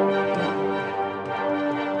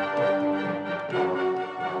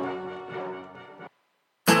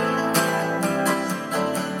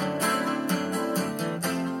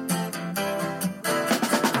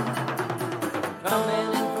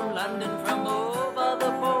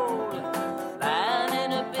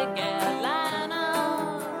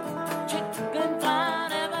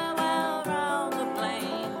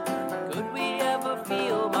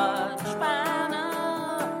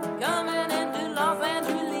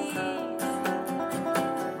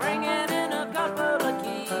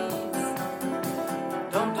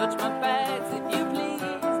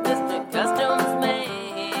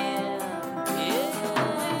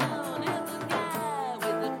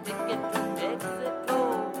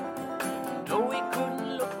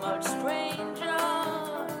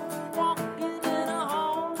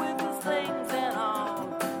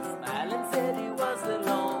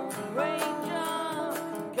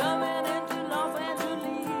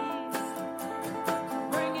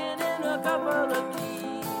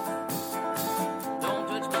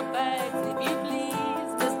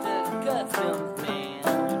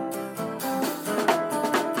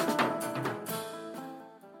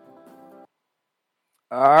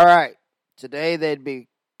 All right. Today they'd be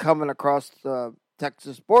coming across the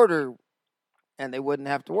Texas border and they wouldn't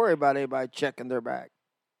have to worry about anybody checking their bag.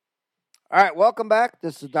 All right, welcome back.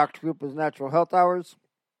 This is Dr. Kroupa's Natural Health Hours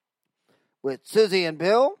with Suzi and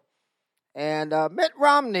Bill. And Mitt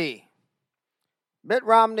Romney. Mitt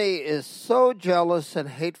Romney is so jealous and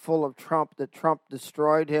hateful of Trump that Trump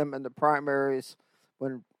destroyed him in the primaries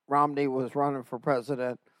when Romney was running for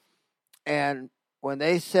president. And when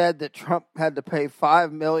they said that Trump had to pay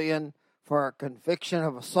 $5 million for a conviction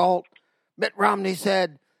of assault, Mitt Romney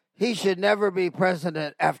said he should never be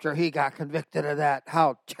president after he got convicted of that.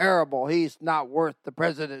 How terrible. He's not worth the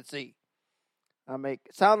presidency. I make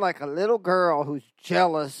it sound like a little girl who's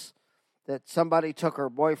jealous that somebody took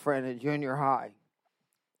her boyfriend in junior high.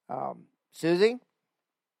 Suzi?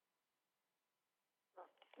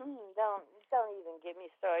 Don't even get me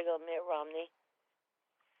started on Mitt Romney.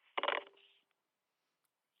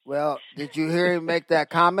 Well, did you hear him make that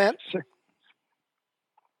comment?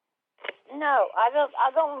 No, I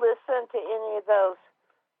don't listen to any of those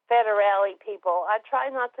federale people. I try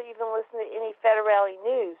not to even listen to any federale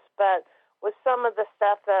news, but with some of the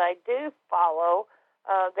stuff that I do follow,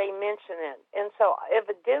 they mention it. And so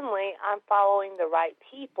evidently I'm following the right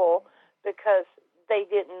people because they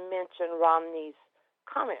didn't mention Romney's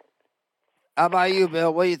comment. How about you,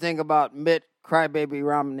 Bill? What do you think about Mitt Crybaby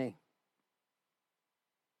Romney?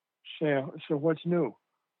 So what's new?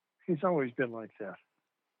 He's always been like that.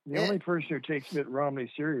 The only person who takes Mitt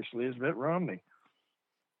Romney seriously is Mitt Romney.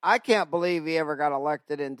 I can't believe he ever got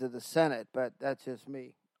elected into the Senate, but that's just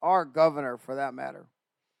me. Or governor, for that matter.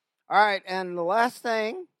 All right, and the last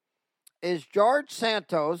thing is George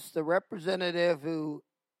Santos, the representative who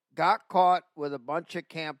got caught with a bunch of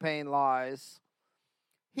campaign lies.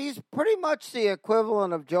 He's pretty much the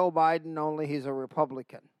equivalent of Joe Biden, only he's a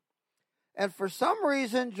Republican. And for some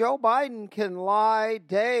reason, Joe Biden can lie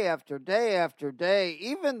day after day after day.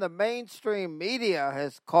 Even the mainstream media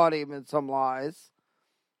has caught him in some lies.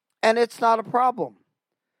 And it's not a problem.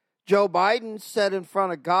 Joe Biden said in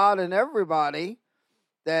front of God and everybody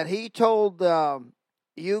that he told the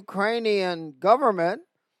Ukrainian government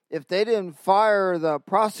if they didn't fire the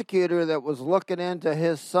prosecutor that was looking into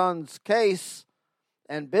his son's case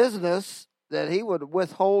and business, that he would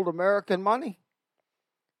withhold American money.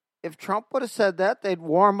 If Trump would have said that, they'd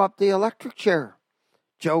warm up the electric chair.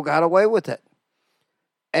 Joe got away with it.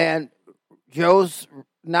 And Joe's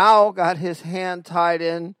now got his hand tied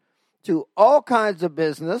in to all kinds of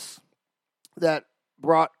business that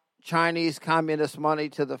brought Chinese communist money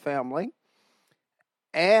to the family.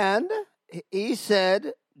 And he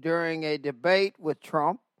said during a debate with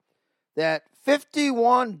Trump that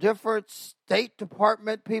 51 different State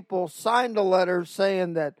Department people signed a letter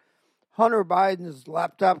saying that Hunter Biden's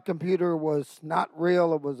laptop computer was not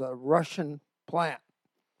real. It was a Russian plant.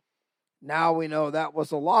 Now we know that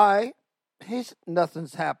was a lie.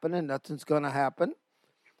 Nothing's happening. Nothing's going to happen.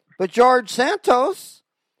 But George Santos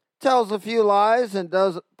tells a few lies and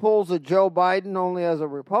pulls a Joe Biden only as a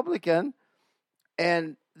Republican.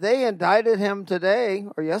 And they indicted him today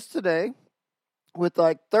or yesterday with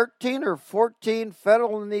like 13 or 14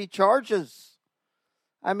 felony charges.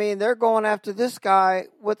 I mean, they're going after this guy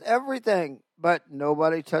with everything, but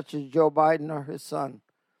nobody touches Joe Biden or his son.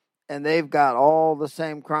 And they've got all the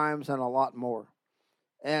same crimes and a lot more.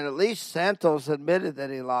 And at least Santos admitted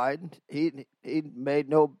that he lied. He made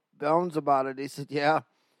no bones about it. He said, yeah.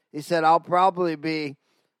 He said, I'll probably be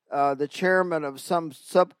the chairman of some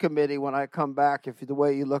subcommittee when I come back, if the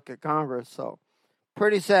way you look at Congress. So,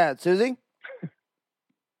 pretty sad. Susie?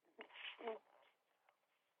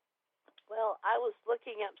 Well, I was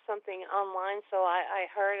looking up something online, so I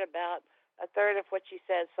heard about a third of what you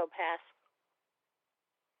said, so pass.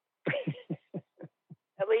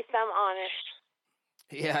 At least I'm honest.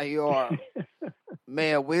 Yeah, you are.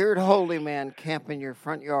 May a weird holy man camp in your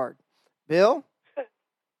front yard. Bill?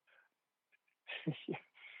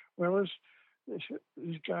 Well, this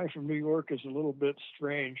guy from New York is a little bit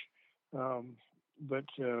strange, but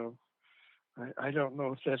I don't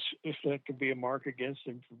know if that could be a mark against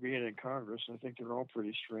him for being in Congress. I think they're all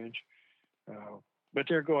pretty strange, but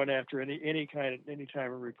they're going after any time a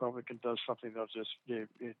Republican does something, they'll just it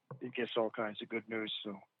gets all kinds of good news.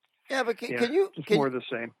 So Yeah, but it's more of the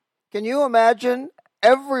same. Can you imagine?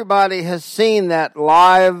 Everybody has seen that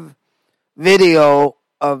live video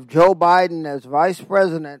of Joe Biden as vice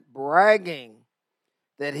president bragging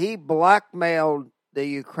that he blackmailed the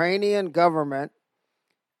Ukrainian government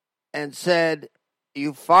and said,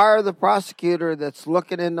 you fire the prosecutor that's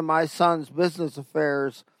looking into my son's business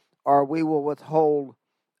affairs or we will withhold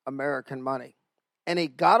American money. And he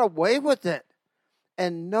got away with it.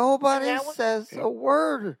 And nobody says a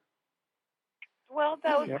word. Well,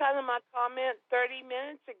 that was kind of my comment 30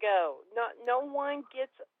 minutes ago. No one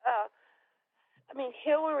gets, I mean,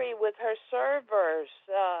 Hillary with her servers,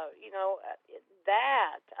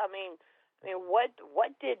 that. I mean, what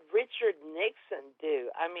did Richard Nixon do?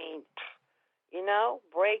 I mean,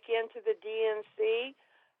 break into the DNC.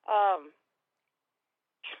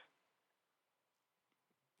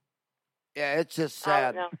 Yeah, it's just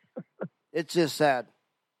sad. It's just sad.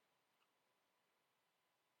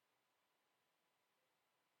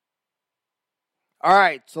 All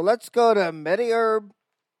right, so let's go to MediHerb.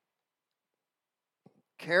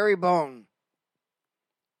 Carrie Bone.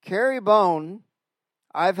 Carrie Bone,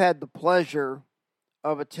 I've had the pleasure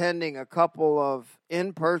of attending a couple of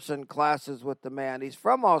in-person classes with the man. He's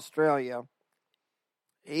from Australia.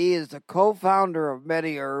 He is the co-founder of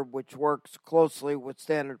MediHerb, which works closely with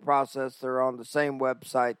Standard Process. They're on the same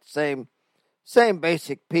website, same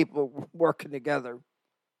basic people working together.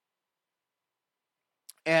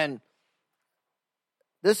 And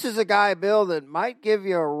this is a guy, Bill, that might give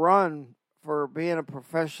you a run for being a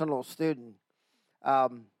professional student.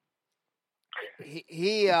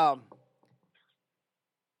 He's a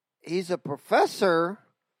professor.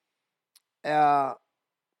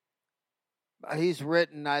 He's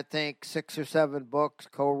written, I think, 6 or 7 books,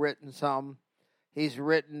 co-written some. He's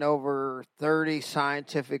written over 30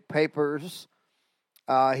 scientific papers.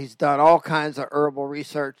 He's done all kinds of herbal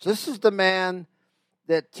research. This is the man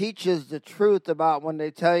that teaches the truth about when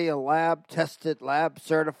they tell you lab tested, lab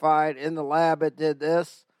certified, in the lab it did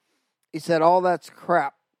this. He said, all that's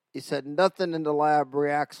crap. He said, nothing in the lab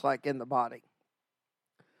reacts like in the body.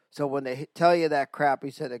 So when they tell you that crap,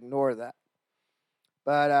 he said, ignore that.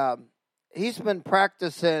 But he's been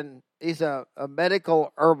practicing, he's a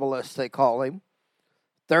medical herbalist, they call him,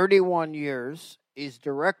 31 years. He's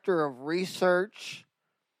director of research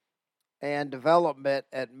and development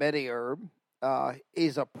at MediHerb.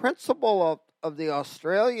 He's a principal of the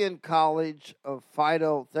Australian College of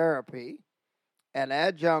Phytotherapy, an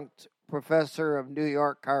adjunct professor of New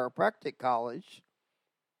York Chiropractic College,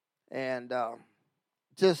 and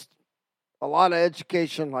just a lot of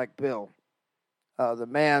education like Bill. The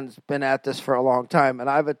man's been at this for a long time, and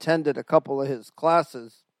I've attended a couple of his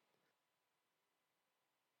classes,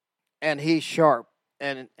 and he's sharp,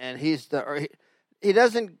 and he's he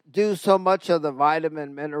doesn't do so much of the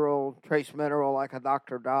vitamin, mineral, trace mineral like a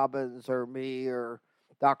Dr. Dobbins or me or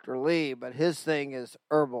Dr. Lee, but his thing is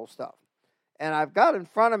herbal stuff. And I've got in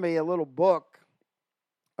front of me a little book,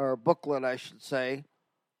 or a booklet, I should say.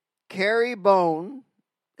 Kerry Bone,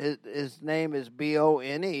 his name is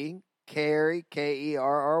Bone, Kerry, Kerry.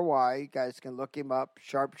 You guys can look him up,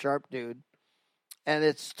 sharp dude. And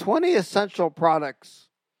it's 20 essential products.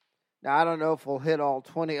 Now, I don't know if we'll hit all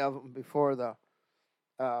 20 of them before the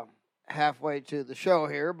halfway to the show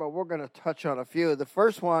here, but we're going to touch on a few. The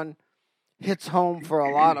first one hits home for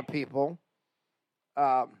a lot of people.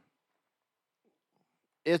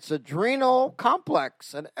 It's adrenal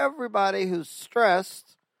complex, and everybody who's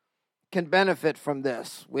stressed can benefit from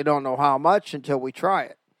this. We don't know how much until we try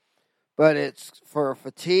it. But it's for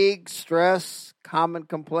fatigue, stress, common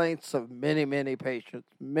complaints of many patients.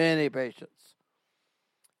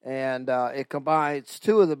 And it combines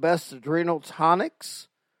two of the best adrenal tonics,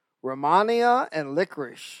 Romania and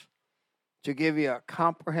licorice, to give you a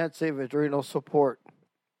comprehensive adrenal support.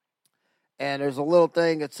 And there's a little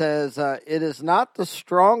thing that says, it is not the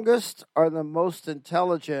strongest or the most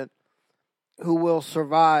intelligent who will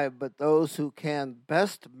survive, but those who can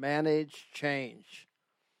best manage change.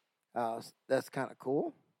 That's kind of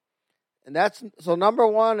cool. And so number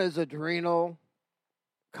one is adrenal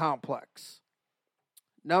complex.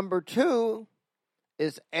 Number two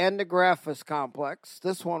is Antigraphis complex.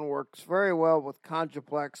 This one works very well with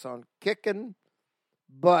Conjuplex on kicking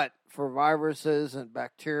butt for viruses and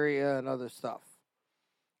bacteria and other stuff.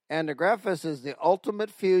 Antigraphis is the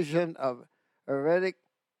ultimate fusion of Ayurvedic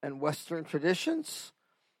and Western traditions,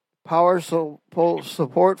 powerful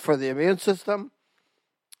support for the immune system,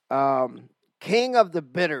 king of the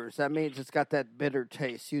bitters. That means it's got that bitter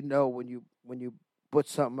taste. You know when you put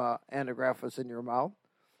some Antigraphis in your mouth.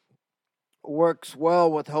 Works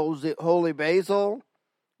well with holy basil,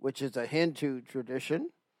 which is a Hindu tradition,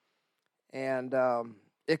 and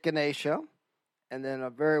echinacea, and then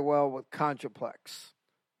very well with Conjuplex.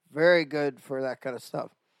 Very good for that kind of stuff.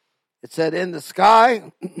 It said, in the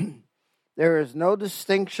sky, there is no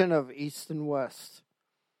distinction of east and west.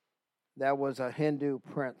 That was a Hindu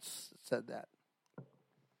prince that said that.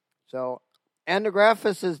 So,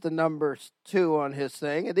 Antigraphis is the number 2 on his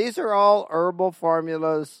thing. And these are all herbal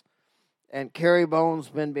formulas, and Kerry Bone's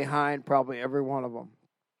been behind probably every one of them.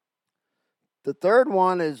 The third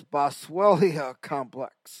one is Boswellia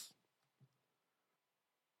complex.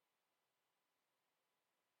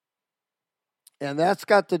 And that's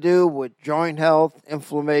got to do with joint health,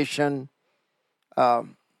 inflammation.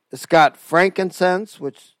 It's got frankincense,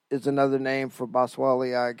 which is another name for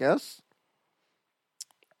Boswellia, I guess.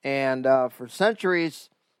 And for centuries,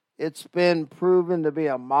 it's been proven to be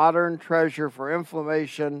a modern treasure for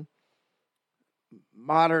inflammation,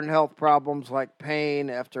 modern health problems like pain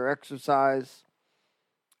after exercise.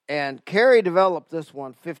 And Kerry developed this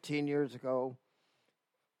one 15 years ago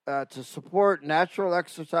to support natural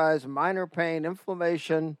exercise, minor pain,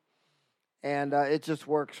 inflammation, and it just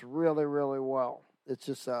works really, really well. It's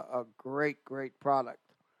just a great product.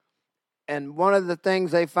 And one of the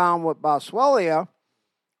things they found with Boswellia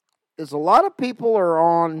is a lot of people are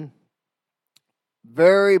on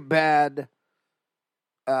very bad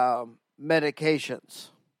medications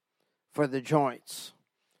for the joints.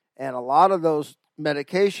 And a lot of those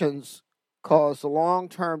medications cause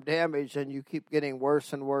long-term damage, and you keep getting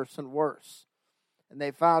worse and worse and worse. And they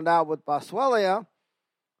found out with Boswellia,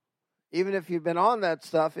 even if you've been on that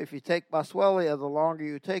stuff, if you take Boswellia, the longer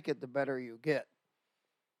you take it, the better you get.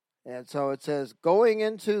 And so it says, going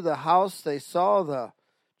into the house, they saw the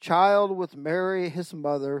child with Mary, his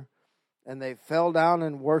mother, and they fell down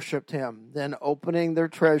and worshipped him. Then opening their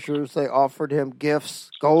treasures, they offered him gifts,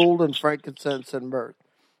 gold and frankincense and myrrh.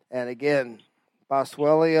 And again,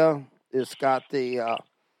 Boswellia has got the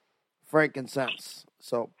frankincense.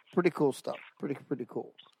 So pretty cool stuff. Pretty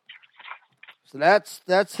cool. So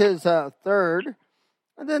that's his third.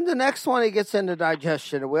 And then the next one, he gets into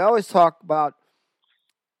digestion. And we always talk about,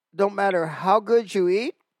 don't matter how good you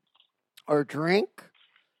eat or drink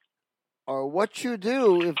or what you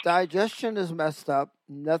do, if digestion is messed up,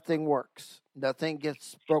 nothing works. Nothing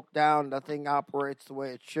gets broke down. Nothing operates the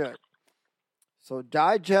way it should. So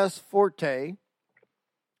Digest Forte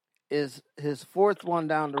is his fourth one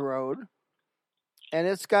down the road. And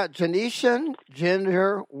it's got gentian,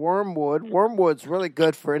 ginger, wormwood. Wormwood's really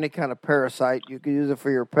good for any kind of parasite. You can use it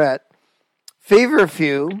for your pet.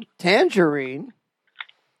 Feverfew, tangerine,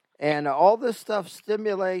 and all this stuff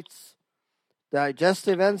stimulates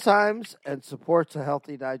digestive enzymes and supports a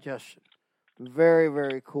healthy digestion. Very,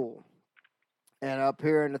 very cool. And up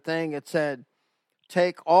here in the thing, it said,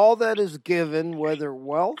 take all that is given, whether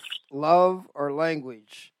wealth, love, or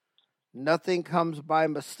language. Nothing comes by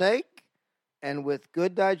mistake, and with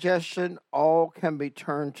good digestion, all can be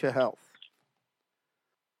turned to health.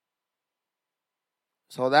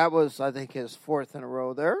 So that was, I think, his fourth in a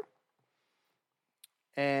row there.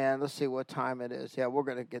 And let's see what time it is. Yeah, we're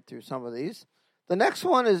going to get through some of these. The next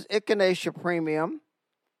one is Echinacea Premium.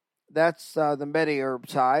 That's the MediHerb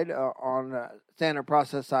side. On the standard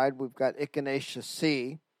process side, we've got Echinacea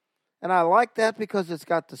C. And I like that because it's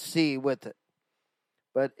got the C with it.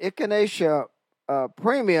 But Echinacea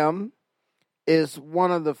Premium is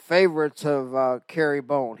one of the favorites of Kerry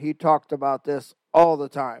Bone. He talked about this all the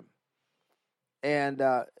time. And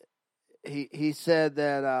he said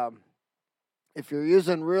that if you're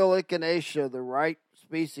using real echinacea, the right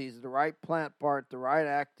species, the right plant part, the right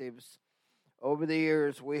actives, over the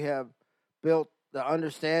years we have built the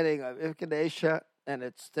understanding of echinacea and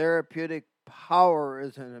its therapeutic power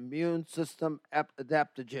as an immune system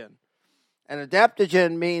adaptogen. And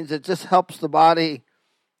adaptogen means it just helps the body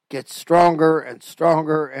get stronger and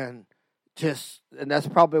stronger, and that's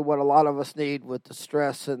probably what a lot of us need with the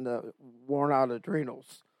stress and the worn out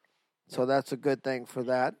adrenals. So that's a good thing for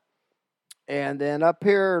that. And then up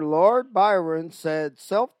here, Lord Byron said,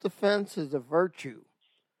 self-defense is a virtue,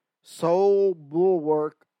 sole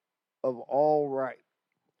bulwark of all right.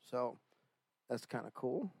 So that's kind of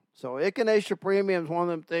cool. So Echinacea Premium is one of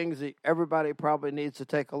them things that everybody probably needs to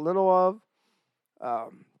take a little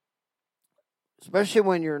of, especially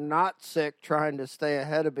when you're not sick, trying to stay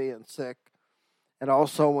ahead of being sick, and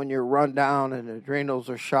also when you're run down and adrenals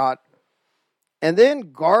are shot. And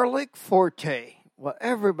then Garlic Forte. Well,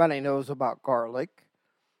 everybody knows about garlic.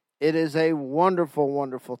 It is a wonderful,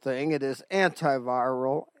 wonderful thing. It is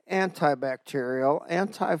antiviral, antibacterial,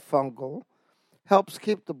 antifungal, helps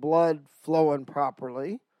keep the blood flowing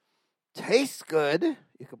properly, tastes good.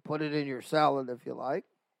 You can put it in your salad if you like.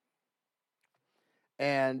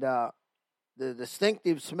 And the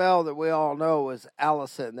distinctive smell that we all know is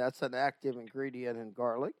allicin. That's an active ingredient in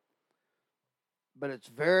garlic. But it's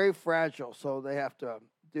very fragile, so they have to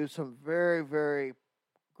do some very, very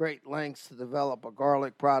great lengths to develop a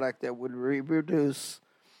garlic product that would reproduce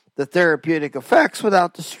the therapeutic effects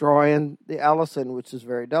without destroying the allicin, which is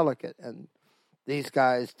very delicate. And these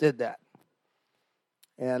guys did that.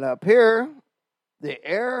 And up here, the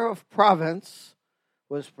air of Provence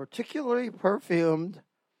was particularly perfumed,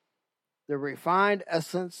 the refined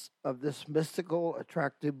essence of this mystical,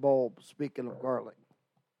 attractive bulb, speaking of garlic.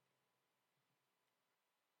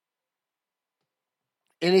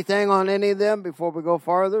 Anything on any of them before we go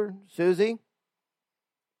farther? Susie?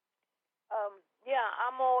 Yeah,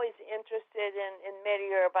 I'm always interested in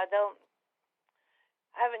MediHerb. I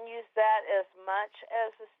haven't used that as much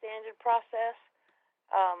as the standard process.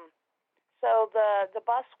 So the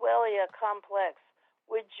Boswellia complex,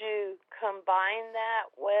 would you combine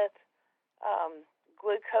that with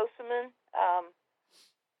glucosamine?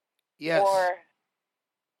 Yes.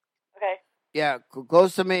 Okay. Yeah,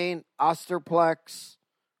 glucosamine, Osterplex,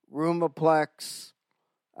 Rumaplex,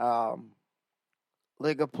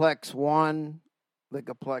 Ligaplex 1,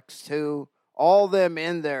 Ligaplex 2, all them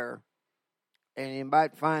in there, and you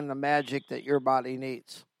might find the magic that your body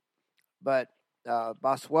needs. But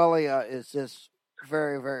Boswellia is just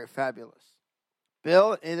very, very fabulous.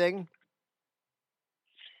 Bill, anything?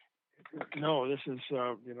 No, this is,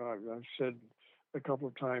 I've said a couple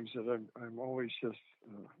of times that I'm always just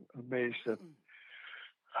amazed at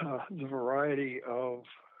the variety of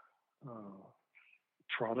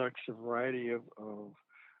products, the variety of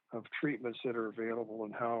treatments that are available,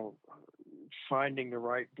 and how finding the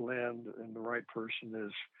right blend and the right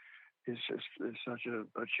person is such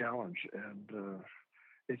a challenge. And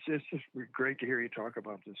it's just great to hear you talk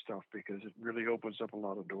about this stuff because it really opens up a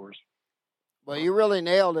lot of doors. Well, you really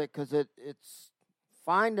nailed it because it's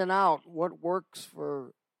finding out what works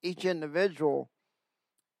for each individual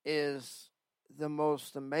is the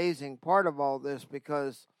most amazing part of all this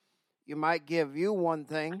because you might give you one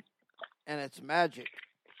thing and it's magic.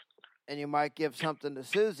 And you might give something to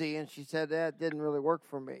Susie and she said that didn't really work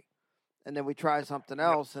for me. And then we try something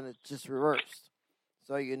else and it's just reversed.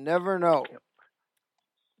 So you never know. Yep.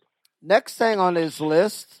 Next thing on his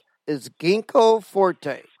list is Ginkgo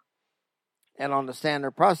Forte. And on the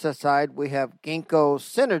standard process side, we have Ginkgo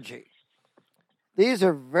Synergy. These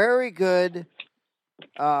are very good.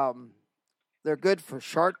 They're good for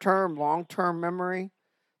short-term, long-term memory.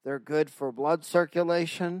 They're good for blood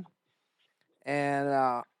circulation.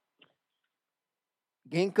 And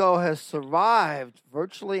Ginkgo has survived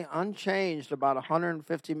virtually unchanged about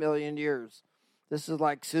 150 million years. This is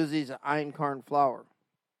like Susie's einkorn flower.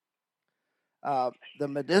 The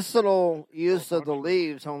medicinal use of the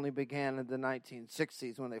leaves only began in the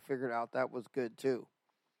 1960s when they figured out that was good too.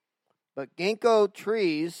 But ginkgo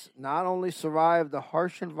trees not only survived the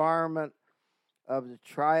harsh environment of the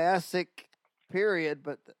Triassic period,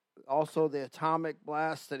 but also the atomic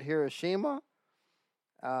blast at Hiroshima.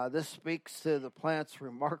 This speaks to the plant's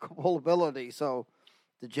remarkable ability. So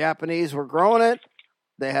the Japanese were growing it.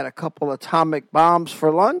 They had a couple atomic bombs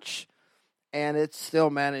for lunch, and it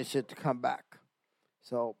still managed it to come back.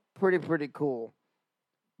 So pretty cool.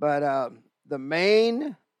 But the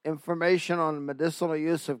main information on the medicinal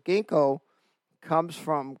use of ginkgo comes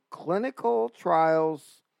from clinical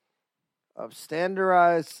trials of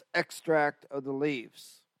standardized extract of the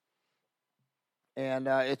leaves. And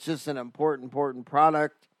it's just an important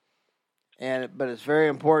product. But it's very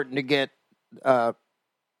important to get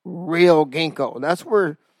real ginkgo. That's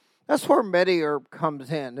where MediHerb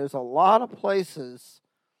comes in. There's a lot of places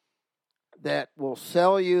that will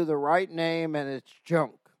sell you the right name and it's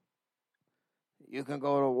junk. You can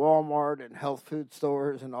go to Walmart and health food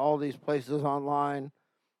stores and all these places online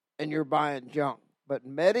and you're buying junk. But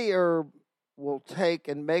MediHerb will take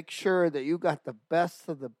and make sure that you got the best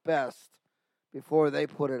of the best before they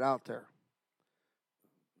put it out there.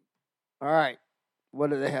 All right. What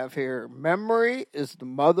do they have here? Memory is the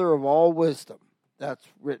mother of all wisdom. That's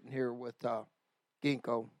written here with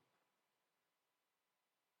ginkgo.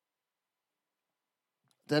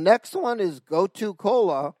 The next one is Gotu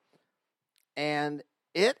Cola, and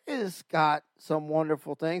it has got some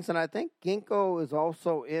wonderful things. And I think ginkgo is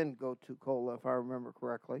also in Gotu Cola, if I remember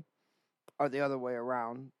correctly, or the other way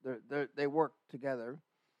around. They work together.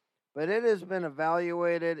 But it has been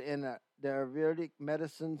evaluated in the Ayurvedic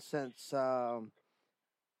medicine since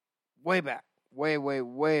way back,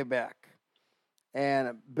 way back. And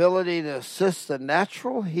ability to assist the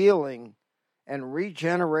natural healing and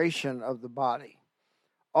regeneration of the body.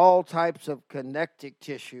 All types of connective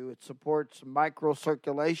tissue. It supports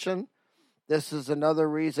microcirculation. This is another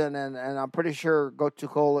reason, and I'm pretty sure Gotu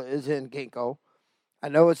Cola is in ginkgo. I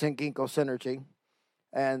know it's in Ginkgo Synergy.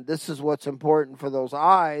 And this is what's important for those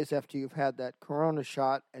eyes after you've had that corona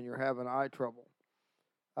shot and you're having eye trouble.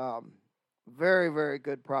 Very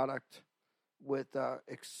good product. With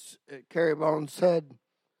Kerry Bones said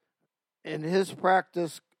in his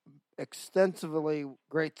practice, extensively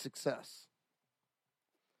great success.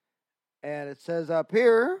 And it says up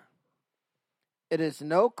here, it is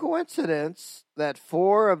no coincidence that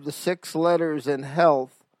 4 of the 6 letters in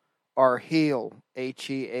health are heal,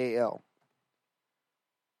 Heal.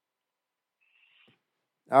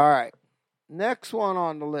 All right, next one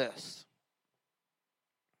on the list.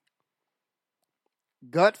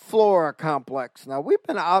 Gut Flora Complex. Now, we've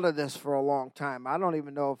been out of this for a long time. I don't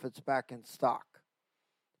even know if it's back in stock.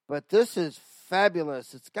 But this is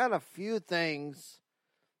fabulous. It's got a few things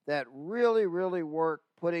that really work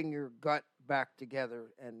putting your gut back together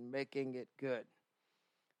and making it good.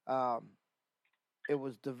 It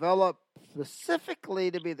was developed specifically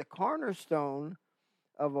to be the cornerstone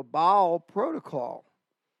of a bowel protocol.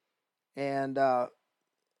 And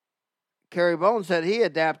Kerry Bones said he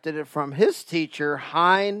adapted it from his teacher,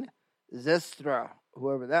 Hein Zestra,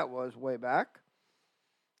 whoever that was way back.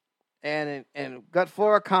 And in Gut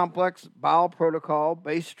Flora Complex, bowel protocol,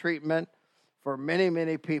 base treatment for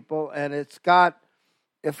many people. And it's got,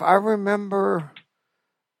 if I remember,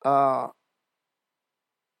 I'm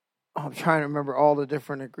trying to remember all the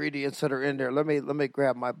different ingredients that are in there. Let me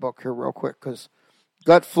grab my book here real quick because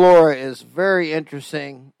Gut Flora is very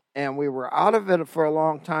interesting. And we were out of it for a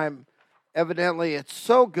long time. Evidently, it's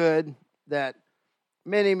so good that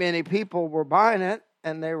many people were buying it,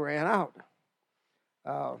 and they ran out.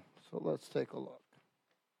 So let's take a look.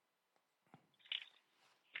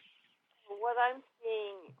 what I'm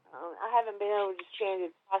seeing, I haven't been able to scan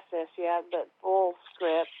the process yet, but full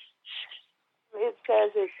script. It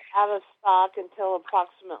says it's out of stock until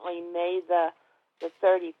approximately May the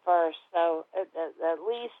 31st. So at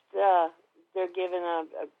least they're giving a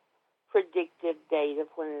predictive date of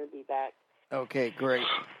when it'll be back. Okay, great.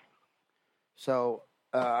 So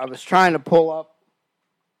I was trying to pull up.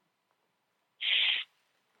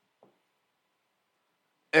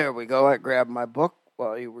 There we go. I grabbed my book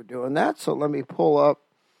while you were doing that. So let me pull up.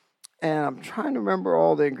 And I'm trying to remember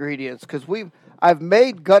all the ingredients because I've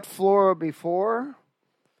made gut flora before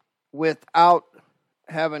without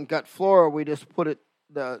having gut flora. We just put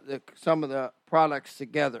some of the products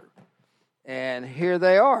together. And here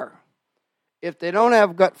they are. If they don't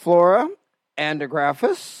have gut flora,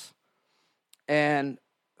 Andrographis and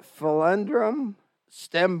Philodendron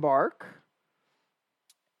stem bark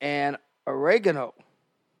and oregano.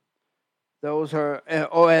 Those are,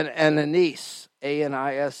 and anise,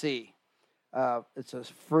 A-N-I-S-E. It's a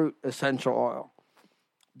fruit essential oil.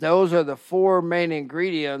 Those are the 4 main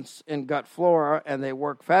ingredients in gut flora, and they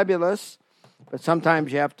work fabulous, but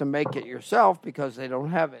sometimes you have to make it yourself because they don't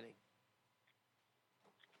have any.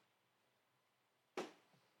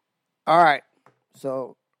 All right,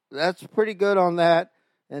 so that's pretty good on that.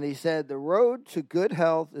 And he said the road to good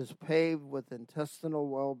health is paved with intestinal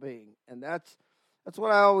well-being, and that's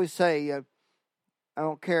what I always say. I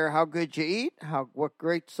don't care how good you eat, what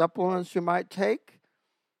great supplements you might take.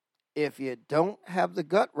 If you don't have the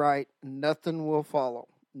gut right, nothing will follow.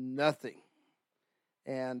 Nothing.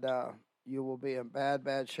 And you will be in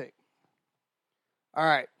bad shape. All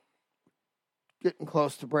right. Getting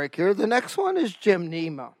close to break here. The next one is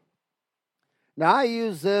Gymnema. Now, I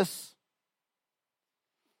use this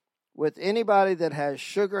with anybody that has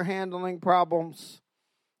sugar handling problems,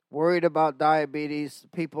 worried about diabetes,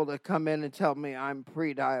 people that come in and tell me I'm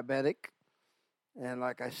pre-diabetic. And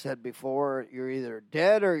like I said before, you're either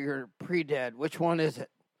dead or you're pre-dead. Which one is it?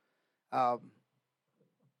 And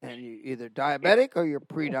you're either diabetic or you're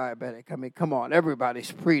pre-diabetic. I mean, come on,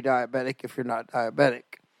 everybody's pre-diabetic if you're not diabetic.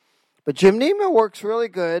 But Gymnema works really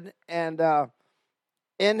good, and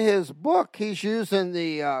in his book, he's using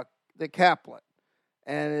the caplet,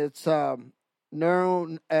 and it's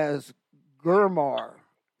known as Gurmar,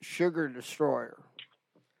 sugar destroyer.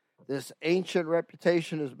 This ancient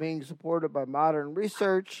reputation is being supported by modern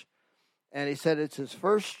research, and he said it's his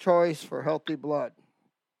first choice for healthy blood.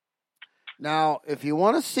 Now, if you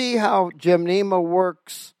want to see how Gymnema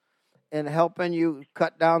works in helping you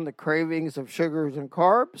cut down the cravings of sugars and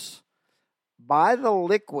carbs, buy the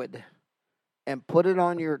liquid and put it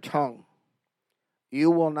on your tongue.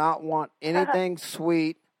 You will not want anything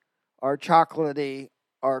sweet or chocolatey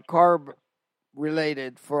or carb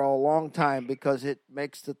related for a long time because it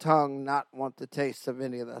makes the tongue not want the taste of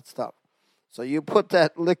any of that stuff. So you put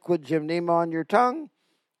that liquid Gymnema on your tongue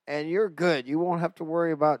and you're good. You won't have to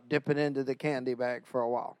worry about dipping into the candy bag for a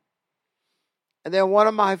while. And then one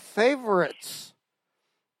of my favorites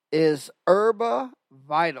is Herba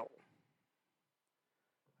Vital.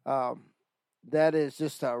 That is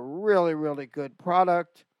just a really, really good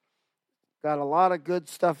product. Got a lot of good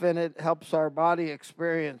stuff in it. Helps our body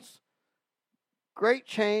experience great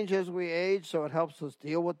change as we age, so it helps us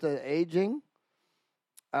deal with the aging,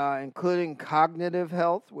 including cognitive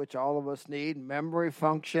health, which all of us need, memory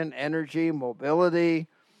function, energy, mobility,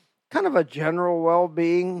 kind of a general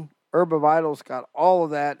well-being. Herba Vital's got all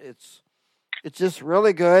of that. It's just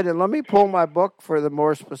really good. And let me pull my book for the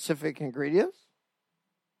more specific ingredients.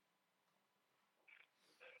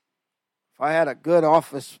 If I had a good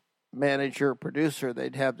office manager, producer,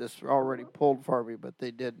 they'd have this already pulled for me, but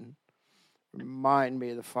they didn't. Remind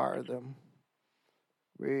me to fire them.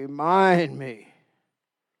 Remind me.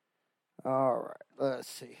 All right, let's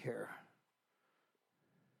see here.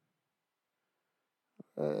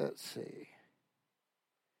 Let's see.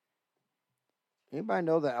 Anybody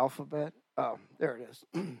know the alphabet? Oh, there it is.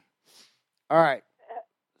 All right.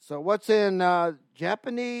 So what's in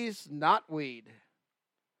Japanese knotweed?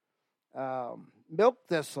 Milk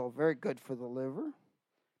thistle, very good for the liver.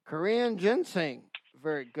 Korean ginseng,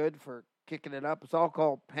 very good for kicking it up. It's all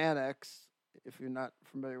called Panax, if you're not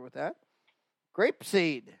familiar with that.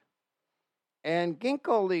 Grapeseed and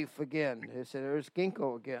ginkgo leaf again. They said there's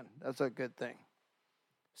ginkgo again. That's a good thing.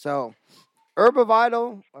 So, Herba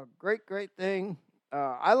Vital, a great, great thing.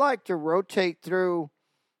 I like to rotate through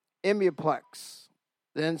Immuplex,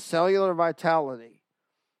 then Cellular Vitality,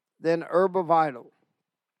 then Herba Vital.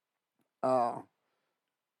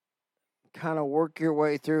 Kind of work your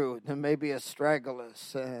way through. Then maybe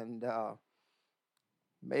Astragalus and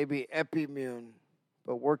maybe Epimune,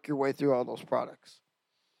 but work your way through all those products.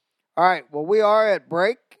 All right. Well, we are at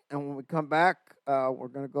break, and when we come back, we're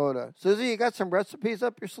going to go to Suzi. You got some recipes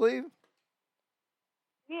up your sleeve?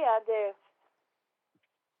 Yeah, I do.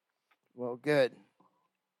 Well, good.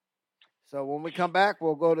 So when we come back,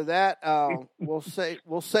 we'll go to that.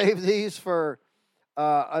 We'll save these for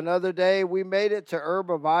another day. We made it to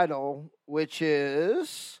Herba Vital, which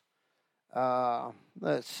is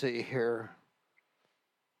let's see here.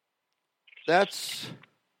 That's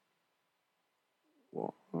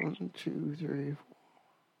 1, 2, 3, 4.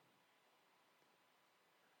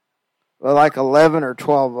 Well, like 11 or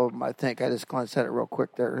 12 of them, I think. I just glanced at it real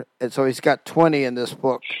quick there. And so he's got 20 in this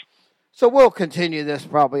book. So we'll continue this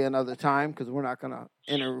probably another time because we're not going to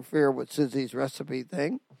interfere with Suzi's recipe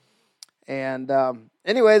thing. And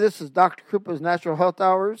anyway, this is Dr. Kroupa's Natural Health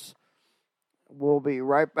Hours. We'll be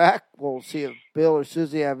right back. We'll see if Bill or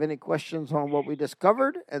Suzi have any questions on what we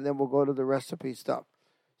discovered, and then we'll go to the recipe stuff.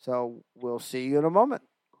 So we'll see you in a moment.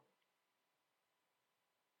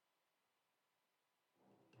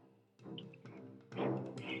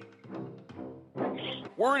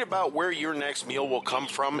 Worried about where your next meal will come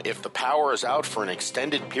from if the power is out for an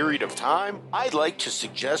extended period of time? I'd like to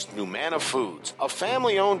suggest Numana Foods, a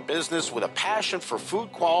family-owned business with a passion for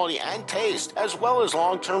food quality and taste, as well as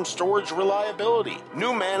long-term storage reliability.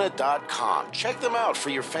 Numana.com. Check them out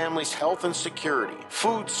for your family's health and security.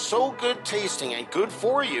 Food so good tasting and good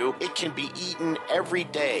for you, it can be eaten every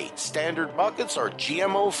day. Standard buckets are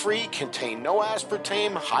GMO-free, contain no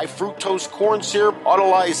aspartame, high fructose corn syrup,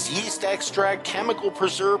 autolyzed yeast extract, chemical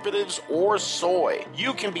preservatives, or soy.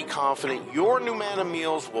 You can be confident your Numana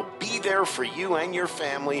meals will be there for you and your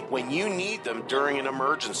family when you need them during an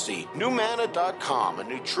emergency. Numana.com, a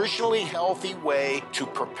nutritionally healthy way to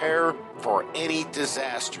prepare for any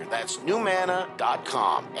disaster. That's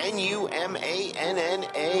Numana.com.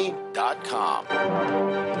 Numanna.com.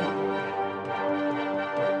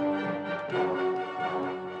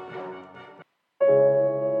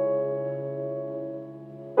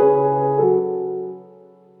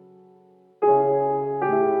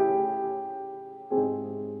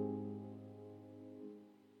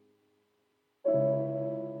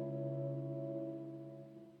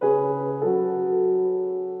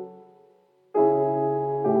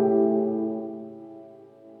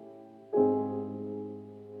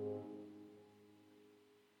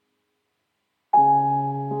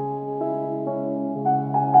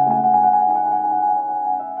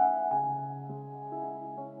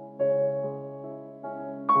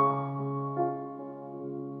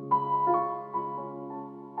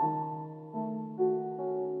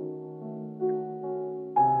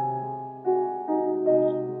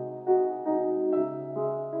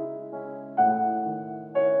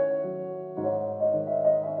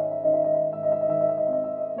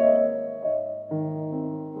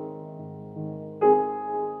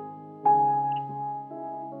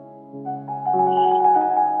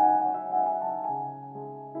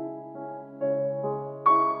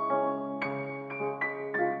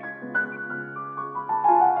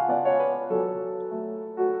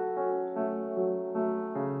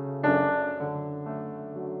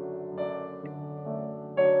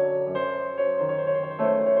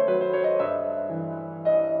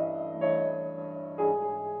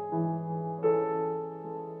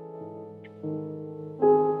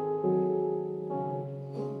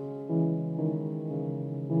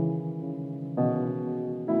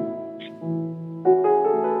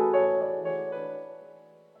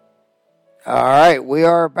 All right, we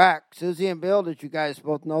are back. Suzi and Bill, did you guys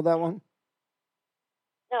both know that one?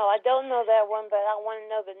 No, I don't know that one, but I want to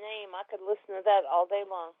know the name. I could listen to that all day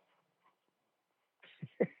long.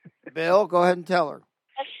 Bill, go ahead and tell her.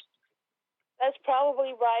 That's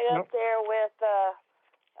probably right up there with,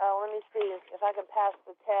 let me see if I can pass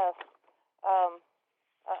the test.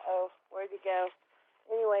 Where'd he go?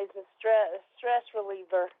 Anyways, a stress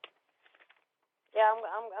reliever. Yeah,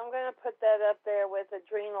 I'm going to put that up there with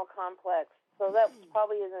Adrenal Complex. So that's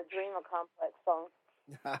probably an Adrenal Complex song.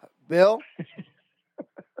 Bill?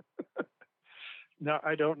 No,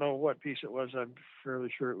 I don't know what piece it was. I'm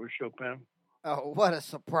fairly sure it was Chopin. Oh, what a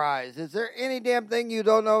surprise. Is there any damn thing you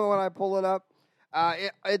don't know when I pull it up?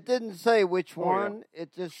 It didn't say which one. Yeah.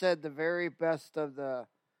 It just said the very best of the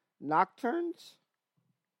Nocturnes.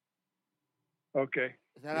 Okay.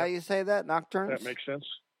 Is that how you say that? Nocturnes? That makes sense.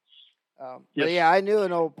 Yes. But yeah, I knew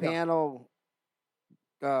an old piano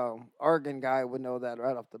organ guy would know that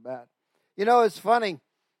right off the bat. You know, it's funny.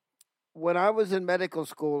 When I was in medical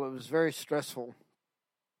school, it was very stressful.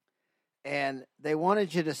 And they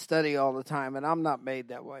wanted you to study all the time, and I'm not made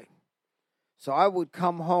that way. So I would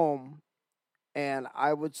come home, and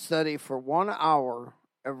I would study for 1 hour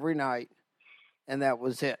every night and that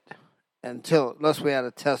was it. Unless we had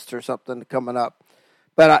a test or something coming up.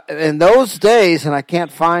 But in those days, and I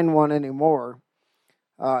can't find one anymore,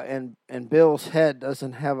 and Bill's head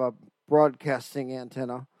doesn't have a broadcasting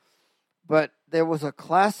antenna, but there was a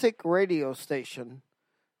classic radio station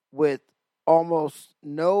with almost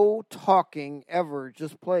no talking ever,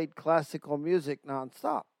 just played classical music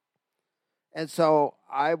nonstop. And so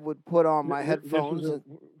I would put on my headphones.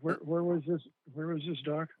 Where was this? Where was this,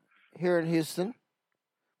 Doc? Here in Houston.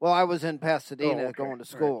 Well, I was in Pasadena going to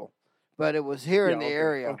school, but it was here in the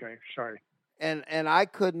area. Okay, sorry. And I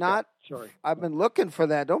could not. Yeah, sorry. I've been looking for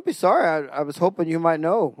that. Don't be sorry. I was hoping you might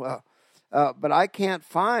know. But I can't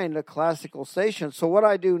find a classical station. So what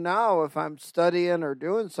I do now, if I'm studying or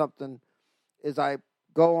doing something, is I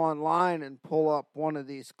go online and pull up one of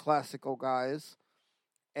these classical guys,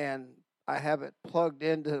 and I have it plugged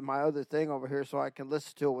into my other thing over here so I can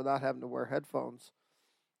listen to it without having to wear headphones.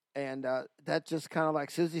 And that just kind of,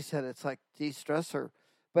 like Susie said, it's like de-stressor.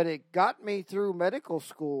 But it got me through medical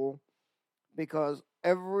school because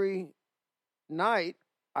every night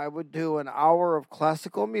I would do an hour of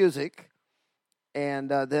classical music,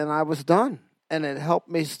 and then I was done. And it helped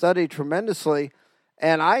me study tremendously.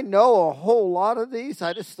 And I know a whole lot of these.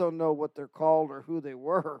 I just don't know what they're called or who they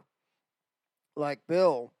were, like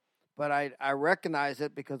Bill. But I recognize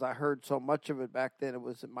it because I heard so much of it back then. It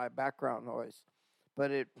was in my background noise. But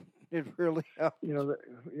it really helped. You know,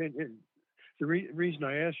 the reason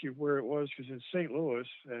I asked you where it was, because in St. Louis,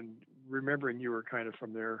 and remembering you were kind of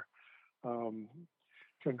from there,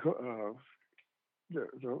 the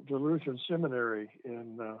Lutheran Seminary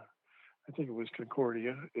in, I think it was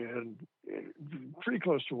Concordia, and pretty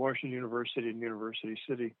close to Washington University and University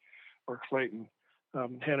City, or Clayton,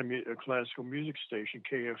 had a classical music station,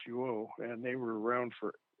 KFUO, and they were around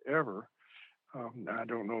forever. I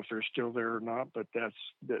don't know if they're still there or not, but that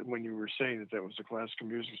when you were saying that was a classical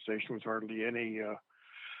music station with hardly any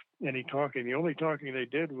talking. The only talking they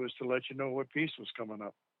did was to let you know what piece was coming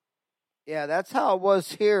up. Yeah, that's how it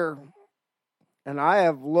was here. And I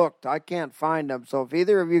have looked. I can't find them. So if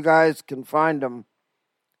either of you guys can find them,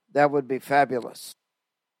 that would be fabulous.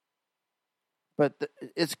 But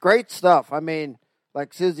it's great stuff. I mean,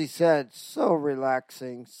 like Susie said, so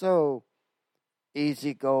relaxing, so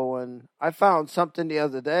easy going. I found something the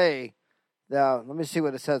other day. Let me see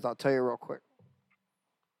what it says. I'll tell you real quick.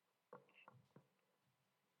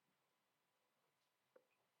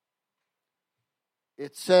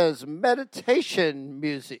 It says meditation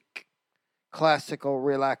music, classical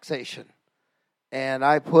relaxation. And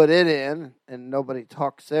I put it in, and nobody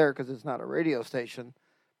talks there because it's not a radio station,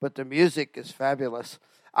 but the music is fabulous.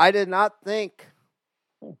 I did not think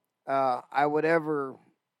I would ever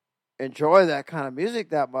enjoy that kind of music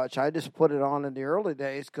that much. I just put it on in the early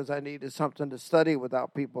days because I needed something to study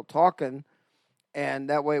without people talking. And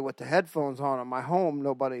that way with the headphones on in my home,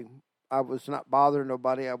 I was not bothering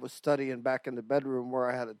nobody. I was studying back in the bedroom where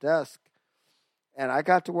I had a desk. And I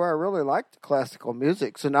got to where I really liked the classical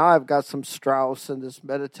music. So now I've got some Strauss and this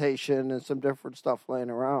meditation and some different stuff laying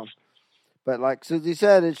around. But like Susie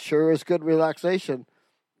said, it sure is good relaxation.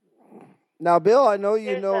 Now, Bill, I know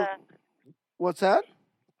you know. What's that?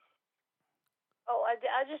 Oh, I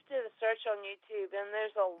just did a search on YouTube, and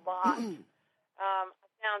there's a lot. I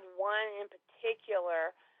found one in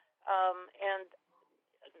particular, and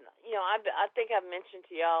I think I've mentioned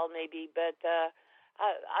to y'all maybe, but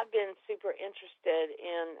I've been super interested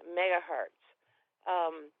in megahertz.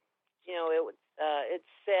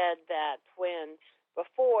 It's said that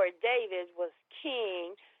before David was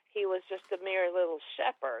king, he was just a mere little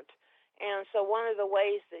shepherd, and so one of the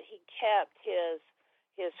ways that he kept his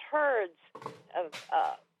herds of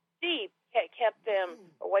sheep, kept them,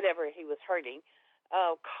 or whatever he was herding,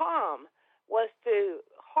 calm, was through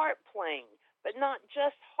harp playing, but not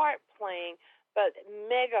just harp playing, but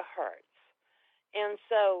megahertz. And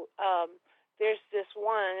so there's this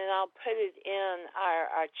one, and I'll put it in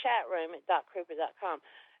our chat room at .kroupa.com,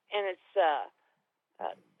 and it's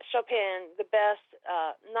Chopin, the best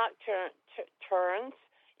nocturnes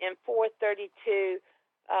in 432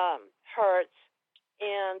 hertz,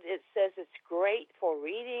 and it says it's great for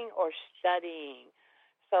reading or studying.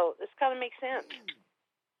 So this kind of makes sense.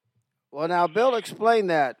 Well, now, Bill, explain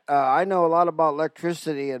that. I know a lot about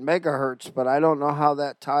electricity and megahertz, but I don't know how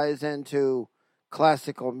that ties into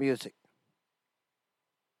classical music.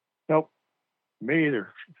 Nope, me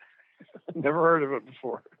either. Never heard of it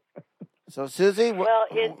before. So, Susie, it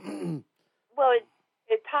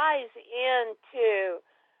ties into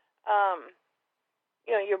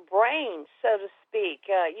your brain, so to speak.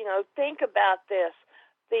 Think about this: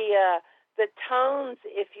 the tones,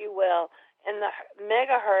 if you will, and the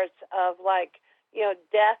megahertz of like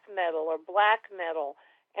death metal or black metal,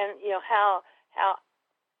 and how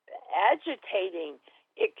agitating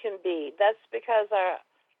it can be. That's because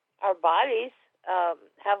our bodies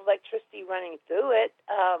have electricity running through it.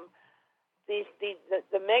 The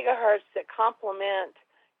megahertz that complement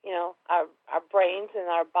our brains and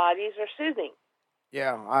our bodies are soothing.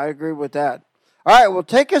 Yeah, I agree with that. All right, well,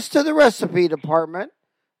 take us to the recipe department,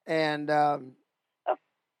 and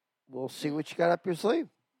we'll see what you got up your sleeve.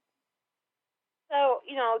 So,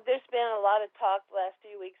 there's been a lot of talk the last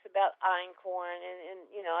few weeks about einkorn,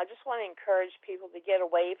 and I just want to encourage people to get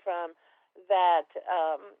away from that,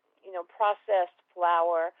 processed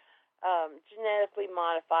flour, genetically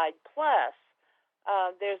modified. Plus,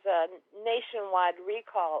 there's a nationwide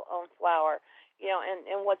recall on flour,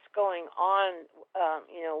 and what's going on,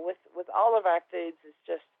 with all of our foods is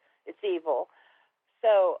just, it's evil.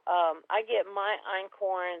 So I get my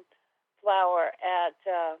einkorn flour at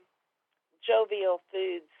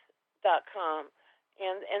jovialfoods.com,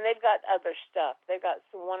 and they've got other stuff. They've got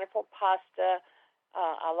some wonderful pasta.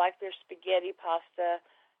 I like their spaghetti pasta,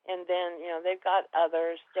 and then they've got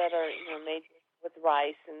others that are made with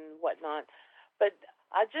rice and whatnot. But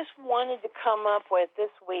I just wanted to come up with this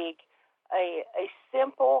week a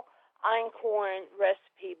simple einkorn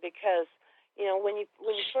recipe, because when you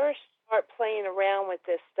first start playing around with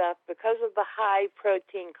this stuff, because of the high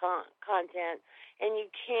protein content, and you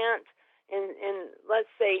can't let's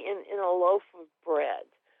say in a loaf of bread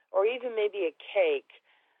or even maybe a cake,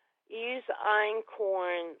 use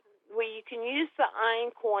einkorn. Well, you can use the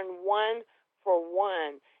einkorn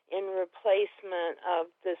 1-for-1 in replacement of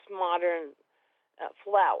this modern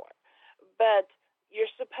flour, but you're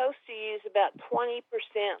supposed to use about 20%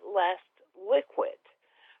 less liquid.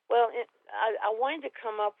 Well, I wanted to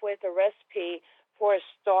come up with a recipe for a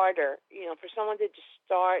starter, for someone to just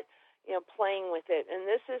start, playing with it. And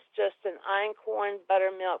this is just an einkorn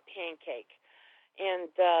buttermilk pancake.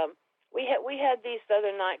 And we had these the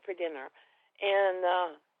other night for dinner. And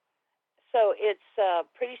so it's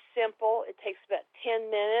pretty simple. It takes about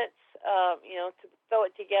 10 minutes, to throw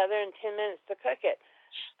it together, and 10 minutes to cook it.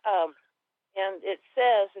 And it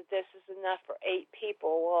says that this is enough for 8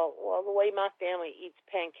 people. Well, the way my family eats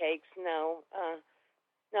pancakes, no,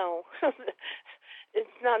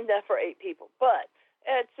 it's not enough for 8 people. But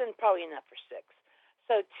it's probably enough for 6.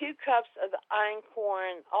 So 2 cups of the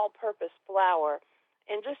einkorn all-purpose flour,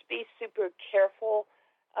 and just be super careful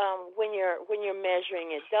when you're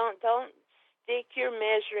measuring it. Don't stick your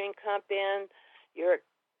measuring cup in your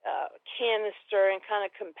canister and kind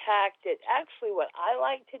of compact it. Actually, what I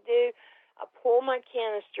like to do, I pull my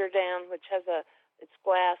canister down, which it's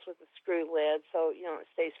glass with a screw lid, so it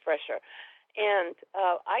stays fresher. And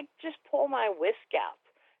I just pull my whisk out,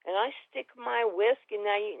 and I stick my whisk. And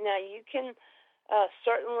now you can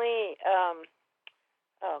certainly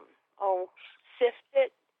sift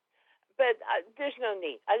it, but there's no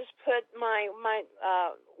need. I just put my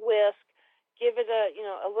whisk, give it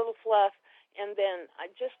a little fluff, and then I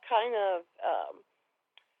just kind of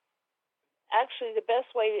actually the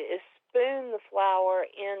best way is spoon the flour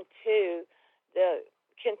into the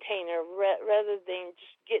container rather than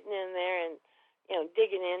just getting in there and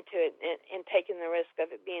digging into it and taking the risk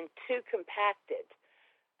of it being too compacted.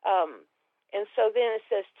 And so then it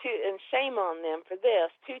says and shame on them for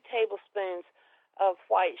this, 2 tablespoons of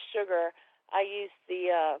white sugar. I use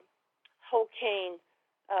the whole cane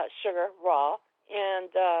sugar raw,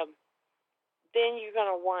 and then you're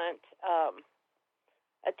going to want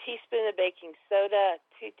a teaspoon of baking soda,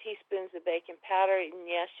 2 teaspoons of baking powder, and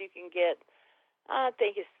yes, you can get, I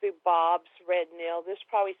think it's through Bob's Red Mill. There's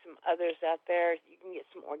probably some others out there. You can get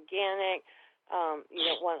some organic. You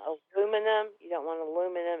don't want aluminum. You don't want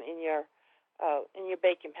aluminum in your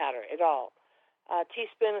baking powder at all. A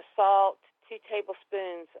teaspoon of salt, 2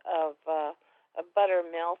 tablespoons of butter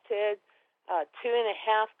melted, 2.5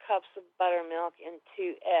 cups of buttermilk, and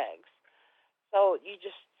 2 eggs. So you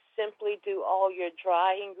just simply do all your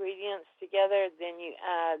dry ingredients together. Then you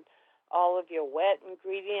add all of your wet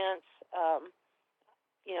ingredients.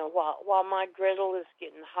 While my griddle is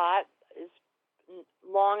getting hot, is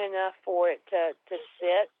long enough for it to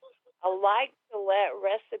sit. I like to let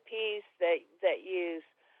recipes that use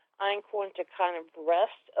einkorn to kind of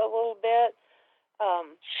rest a little bit.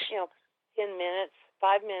 10 minutes,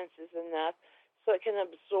 5 minutes is enough, so it can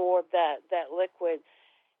absorb that liquid.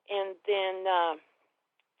 And then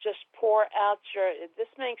just pour out this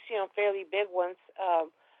makes, fairly big ones.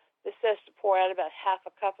 This says to pour out about half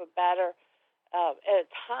a cup of batter at a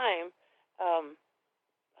time. I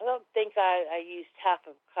don't think I used half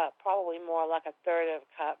a cup, probably more like a third of a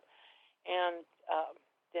cup. And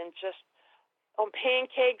then just on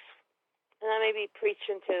pancakes, and I may be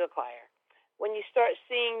preaching to the choir, when you start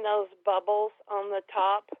seeing those bubbles on the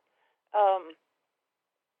top, and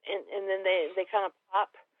then they kind of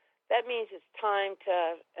pop, that means it's time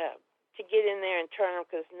to get in there and turn them,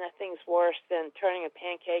 because nothing's worse than turning a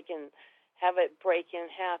pancake and have it break in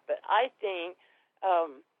half. But I think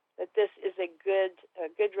that this is a good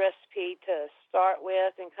recipe to start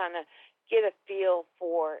with and kind of get a feel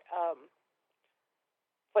for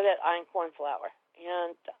that einkorn flour.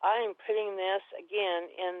 And I'm putting this again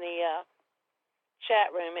in the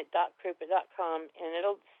chat room at Kroupa.com, and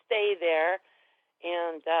it'll stay there.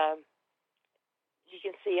 And you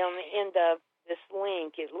can see on the end of this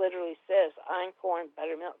link, it literally says einkorn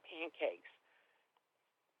buttermilk pancakes.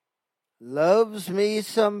 Loves me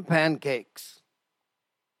some pancakes.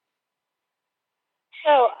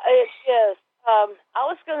 So it is. I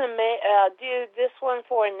was going to do this one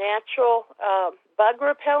for a natural bug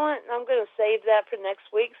repellent, and I'm going to save that for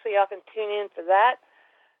next week, so y'all can tune in for that.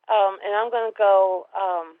 And I'm going to go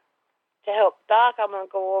to help Doc. I'm going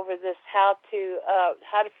to go over this how to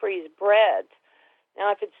freeze bread.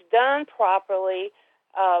 Now, if it's done properly,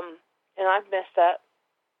 and I've messed up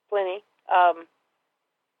plenty,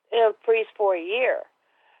 it'll freeze for a year.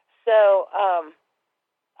 So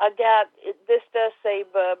I doubt this does say,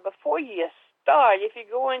 but before you start, if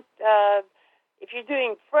you're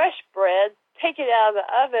doing fresh bread, take it out of the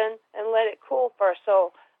oven and let it cool first.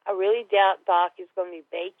 So I really doubt Doc is going to be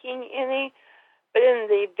baking any, but in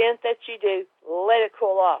the event that you do, let it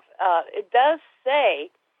cool off. It does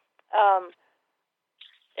say, and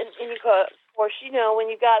of course, when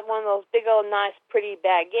you got one of those big old nice pretty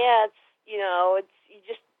baguettes, you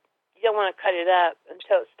don't want to cut it up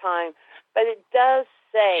until it's time. But it does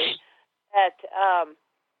say that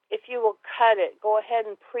if you will cut it, go ahead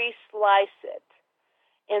and pre-slice it,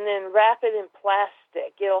 and then wrap it in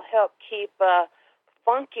plastic. It'll help keep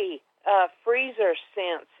funky freezer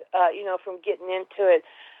scents, from getting into it.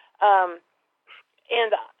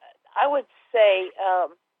 And I would say,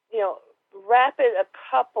 wrap it a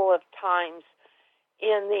couple of times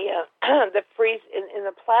in the freeze in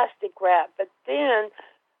the plastic wrap, but then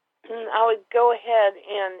I would go ahead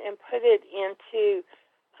and put it into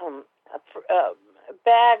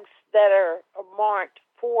bags that are marked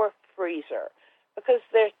for freezer, because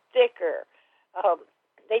they're thicker.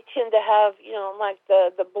 They tend to have, like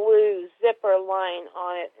the blue zipper line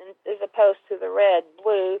on it, as opposed to the red,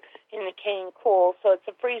 blue in the Cane Cool. So it's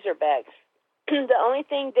a freezer bag. The only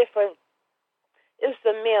thing different is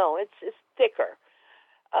the mill. It's thicker,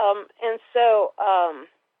 and so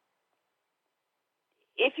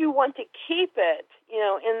if you want to keep it,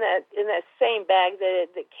 in that same bag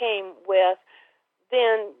that came with,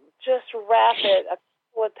 then just wrap it a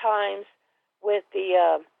couple of times with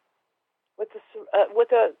the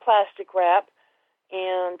plastic wrap,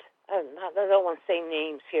 and I don't want to say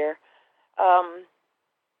names here, and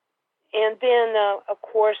then of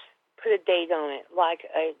course put a date on it, like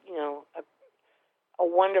a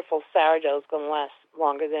wonderful sourdough is going to last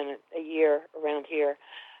longer than a year around here.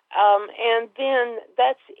 And then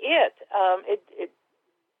that's it. It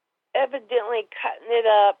evidently cutting it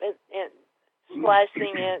up and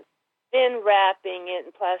slicing it, then wrapping it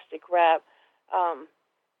in plastic wrap.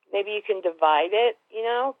 Maybe you can divide it,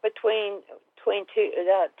 between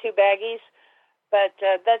two baggies. But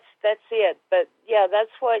that's it. But yeah,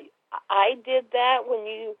 that's what I did. That when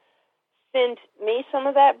you send me some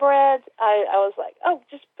of that bread, I was like, oh,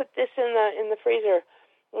 just put this in the freezer.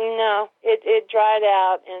 No, it dried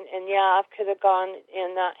out, and yeah, I could have gone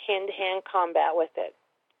in hand-to-hand combat with it.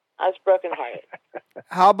 I was brokenhearted.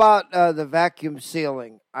 How about the vacuum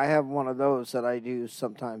sealing? I have one of those that I use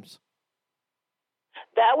sometimes.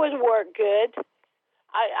 That would work good.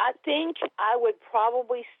 I think I would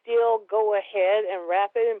probably still go ahead and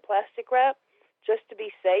wrap it in plastic wrap just to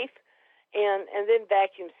be safe, and then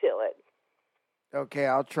vacuum seal it. Okay,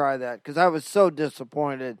 I'll try that, because I was so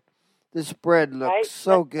disappointed. This bread looks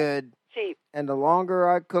so good, cheap. And the longer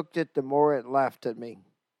I cooked it, the more it laughed at me.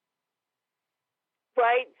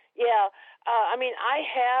 Right? Yeah. I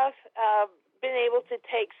have been able to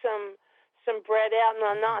take some bread out,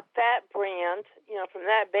 and not that brand, from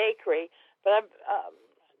that bakery, but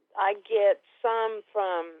I get some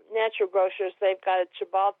from Natural Grocers. They've got a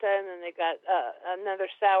ciabatta, and then they've got another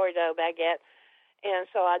sourdough baguette. And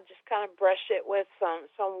so I just kind of brush it with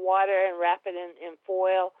some water and wrap it in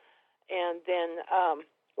foil. And then,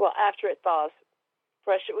 after it thaws,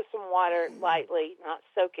 brush it with some water lightly, not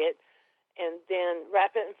soak it, and then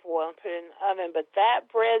wrap it in foil and put it in the oven. But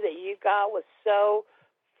that bread that you got was so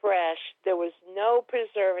fresh. There was no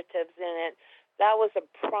preservatives in it. That was a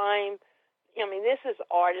prime I mean, this is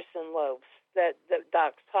artisan loaves that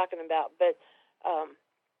Doc's talking about, but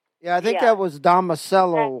Yeah, I think yeah, that was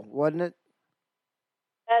Damasello, wasn't it?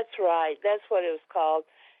 that's right. That's what it was called.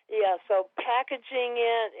 Yeah, so packaging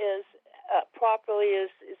it is properly is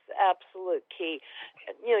absolute key.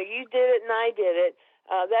 You know, you did it and I did it.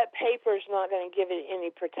 That paper is not going to give it any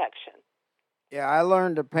protection. Yeah, I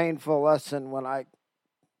learned a painful lesson when I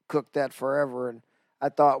cooked that forever, and I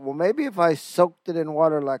thought, well, maybe if I soaked it in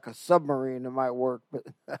water like a submarine, it might work. But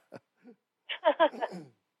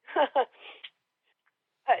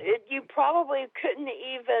You probably couldn't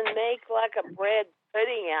even make like a bread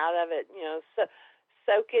pudding out of it. You know,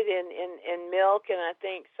 soak it in milk, and I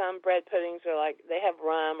think some bread puddings are like they have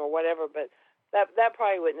rum or whatever, but that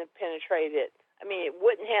probably wouldn't have penetrated. I mean, it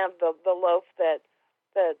wouldn't have the loaf that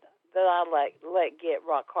I let get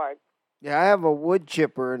rock hard. yeah, I have a wood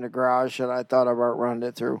chipper in the garage, and I thought about running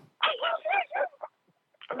it through.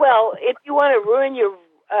 Well, if you want to ruin your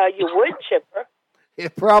wood chipper,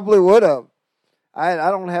 It probably would have. I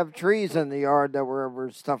don't have trees in the yard that were ever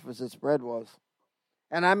as tough as this bread was.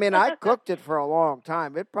 And I mean, I cooked it for a long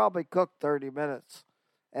time. It probably cooked 30 minutes.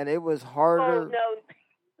 And it was harder. oh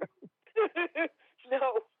no,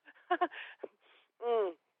 no.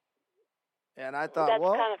 And I thought, That's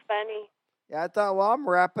well, kind of funny. yeah, I thought, well, I'm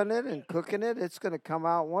wrapping it and cooking it. It's going to come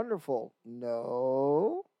out wonderful.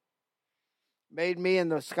 No. Made me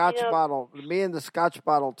and the Scotch bottle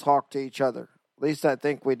talk to each other. At least I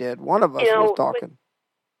think we did. One of us was talking.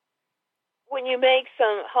 When you make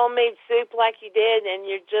some homemade soup like you did, and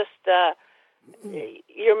you're just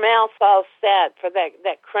your mouth's all set for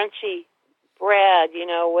that crunchy bread, you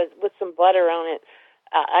know, with some butter on it.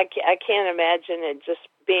 I can't imagine it just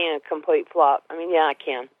being a complete flop. I mean, yeah, I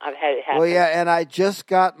can. I've had it happen. Well, yeah, and I just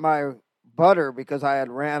got my butter because I had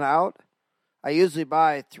ran out. I usually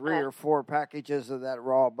buy 3 or 4 packages of that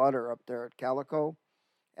raw butter up there at Calico,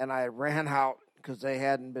 and I ran out because they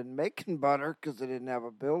hadn't been making butter because they didn't have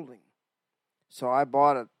a building. So I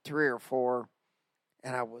bought 3 or 4,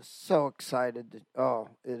 and I was so excited. It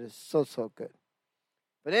is so good.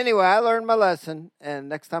 But anyway, I learned my lesson, and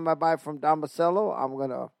next time I buy from Damasello, I'm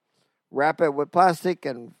going to wrap it with plastic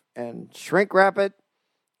and shrink wrap it,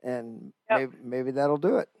 and maybe that'll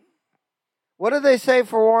do it. What do they say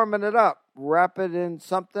for warming it up? Wrap it in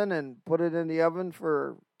something and put it in the oven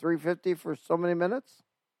for 350 for so many minutes?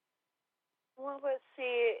 Well, let's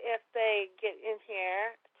see if they get in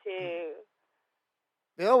here to...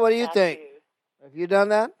 Bill, what do you think? Have you done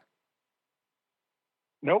that?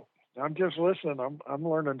 Nope. I'm just listening. I'm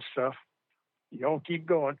learning stuff. Y'all keep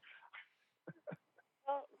going.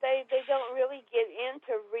 Well, they don't really get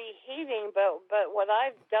into reheating, but what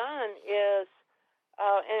I've done is,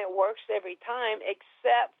 and it works every time,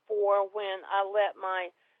 except for when I let my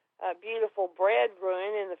beautiful bread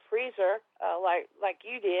ruin in the freezer, like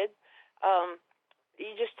you did.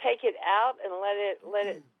 You just take it out and let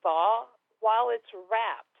it thaw while it's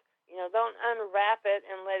wrapped. You know, don't unwrap it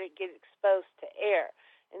and let it get exposed to air.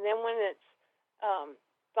 And then when it's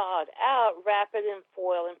thawed out, wrap it in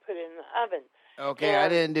foil and put it in the oven. Okay, I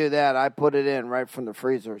didn't do that. I put it in right from the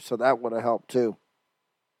freezer, so that would have helped too.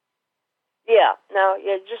 Yeah, no,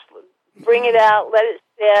 just bring it out, let it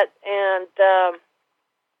sit, and...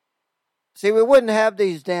 See, we wouldn't have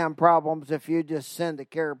these damn problems if you just send the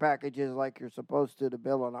care packages like you're supposed to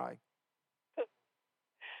Bill and I.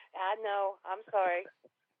 I know. I'm sorry.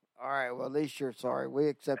 All right, well, at least you're sorry. We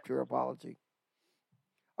accept your apology.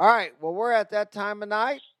 All right, well, we're at that time of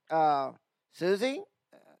night. Suzi,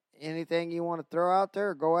 anything you want to throw out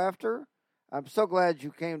there or go after? I'm so glad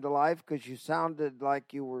you came to life because you sounded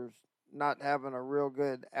like you were not having a real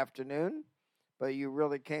good afternoon, but you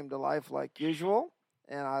really came to life like usual.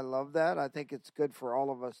 And I love that. I think it's good for all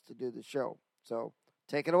of us to do the show. So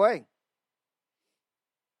take it away.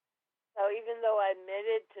 So even though I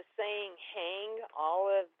admitted to saying hang all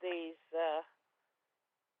of these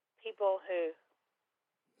people who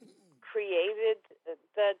created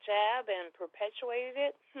the jab and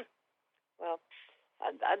perpetuated it, well,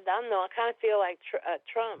 I don't know. I kind of feel like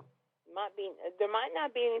Trump there might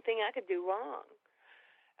not be anything I could do wrong.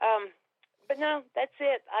 But no, that's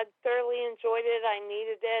it. I thoroughly enjoyed it. I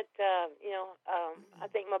needed it. I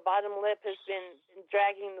think my bottom lip has been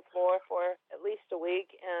dragging the floor for at least a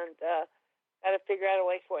week, and got to figure out a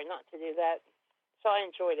way for it not to do that. So I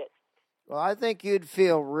enjoyed it. Well, I think you'd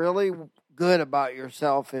feel really good about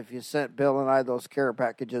yourself if you sent Bill and I those care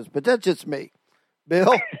packages, but that's just me.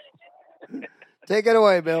 Bill, take it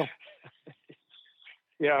away, Bill.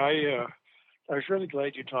 Yeah, I was really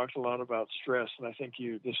glad you talked a lot about stress, and I think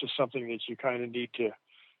this is something that you kind of need to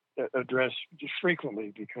address just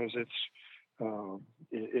frequently because it's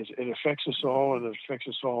it affects us all, and it affects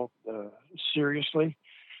us all seriously,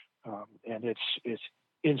 and it's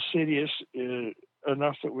insidious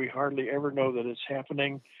enough that we hardly ever know that it's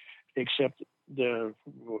happening, except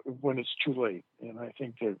when it's too late. And I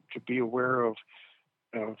think that to be aware of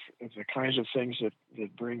the kinds of things that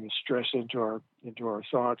bring stress into our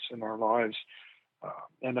thoughts and our lives,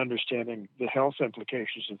 and understanding the health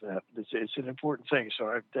implications of that, it's an important thing.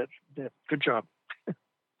 So that good job.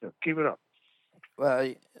 So keep it up.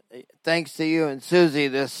 Well, thanks to you and Susie,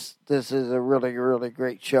 this is a really, really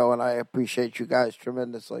great show, and I appreciate you guys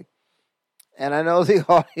tremendously. And I know the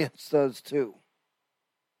audience does too.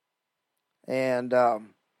 And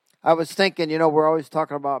I was thinking, we're always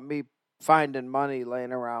talking about me finding money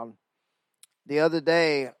laying around. The other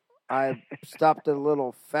day, I stopped at a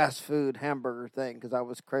little fast food hamburger thing because I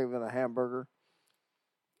was craving a hamburger.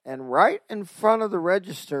 And right in front of the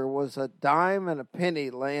register was a dime and a penny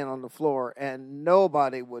laying on the floor, and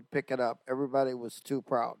nobody would pick it up. Everybody was too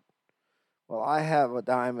proud. Well, I have a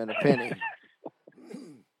dime and a penny,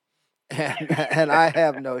 and I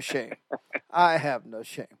have no shame. I have no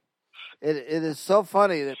shame. It is so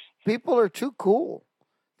funny that people are too cool.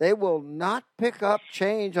 They will not pick up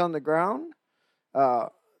change on the ground.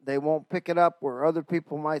 They won't pick it up where other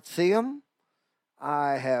people might see them.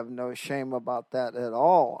 I have no shame about that at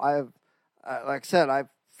all. Like I said, I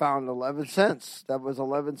found 11 cents. That was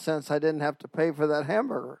 11 cents I didn't have to pay for that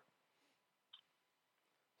hamburger.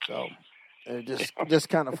 So it's just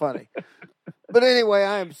kind of funny. But anyway,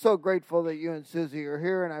 I am so grateful that you and Susie are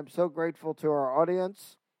here, and I'm so grateful to our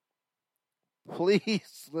audience.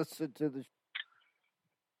 Please listen to the show.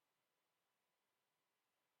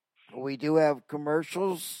 We do have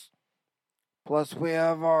commercials. Plus, we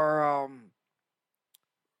have our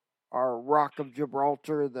Rock of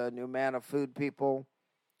Gibraltar, the Numana food people,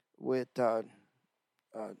 with the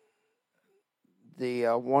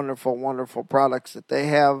wonderful, wonderful products that they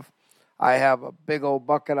have. I have a big old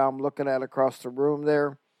bucket I'm looking at across the room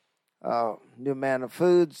there. Numana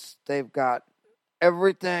Foods, they've got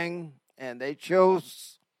everything, and they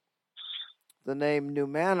chose the name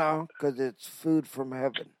Numana because it's food from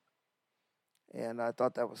heaven. And I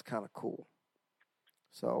thought that was kind of cool.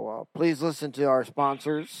 So please listen to our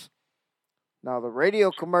sponsors. Now, the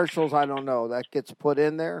radio commercials, I don't know. That gets put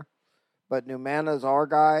in there. But Numana's our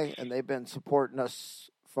guy, and they've been supporting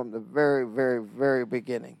us from the very, very, very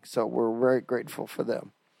beginning. So we're very grateful for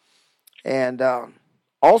them. And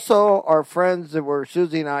also, our friends where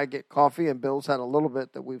Susie and I get coffee, and Bill's had a little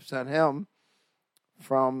bit that we've sent him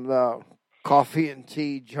from the Coffee and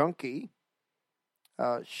Tea Junkie.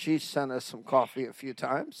 She sent us some coffee a few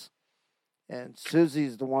times. And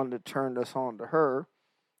Susie's the one that turned us on to her.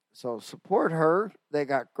 So support her. They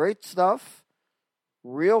got great stuff,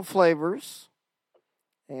 real flavors,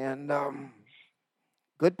 and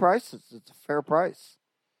good prices. It's a fair price.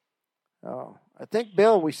 I think,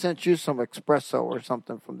 Bill, we sent you some espresso or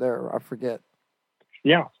something from there. I forget.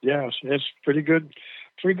 Yeah, it's pretty good.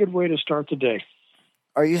 Pretty good way to start the day.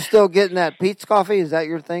 Are you still getting that Pete's coffee? Is that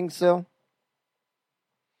your thing still?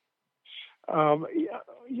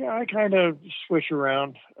 Yeah, I kind of switch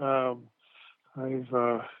around. I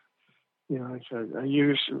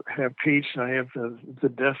have Pete's, and I have the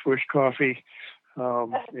Death Wish coffee,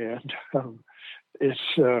 it's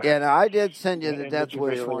yeah. No, I did send you the Death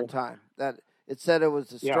Wish one time. That it said it was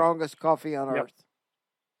the strongest coffee on earth.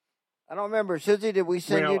 I don't remember, Susie. Did we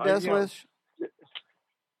send you Death Wish?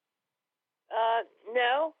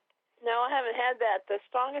 No, I haven't had that. The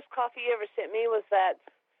strongest coffee you ever sent me was that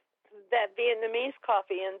Vietnamese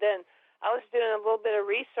coffee, and then I was doing a little bit of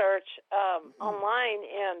research online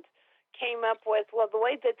and came up with, the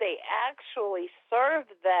way that they actually serve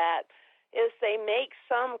that is they make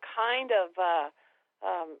some kind of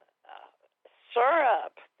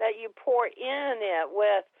syrup that you pour in it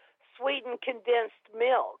with sweetened condensed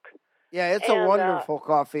milk. Yeah, it's a wonderful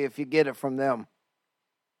coffee if you get it from them.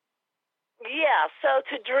 Yeah, so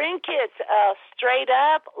to drink it straight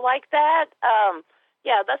up like that,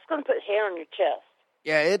 that's going to put hair on your chest.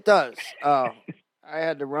 Yeah, it does. I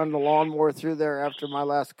had to run the lawnmower through there after my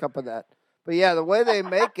last cup of that. But yeah, the way they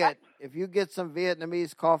make it, if you get some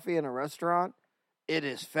Vietnamese coffee in a restaurant, it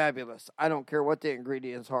is fabulous. I don't care what the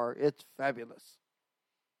ingredients are. It's fabulous.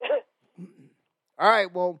 All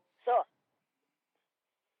right, well.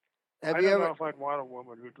 I don't know if I'd want a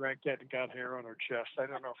woman who drank that and got hair on her chest. I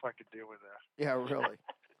don't know if I could deal with that. Yeah, really.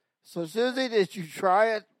 So, Susie, did you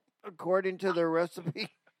try it according to their recipe?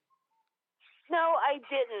 No, I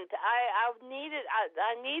didn't. I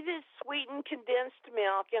needed sweetened condensed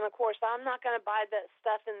milk, and of course, I'm not going to buy that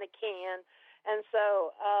stuff in the can. And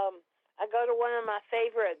so I go to one of my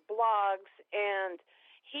favorite blogs, and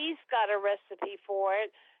he's got a recipe for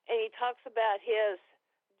it, and he talks about his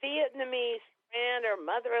Vietnamese friend or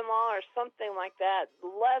mother-in-law or something like that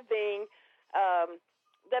loving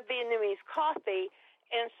the Vietnamese coffee,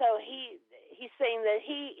 and so he's saying that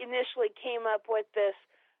he initially came up with this,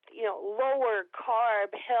 lower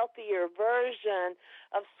carb, healthier version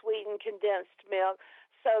of sweetened condensed milk,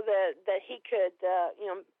 so that he could,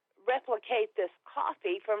 replicate this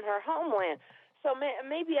coffee from her homeland. So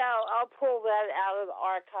maybe I'll pull that out of the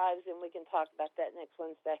archives, and we can talk about that next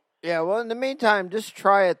Wednesday. Yeah, well, in the meantime, just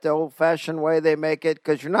try it the old-fashioned way they make it,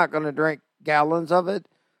 because you're not going to drink gallons of it.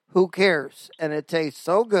 Who cares? And it tastes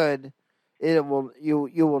so good, you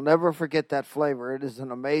will never forget that flavor. It is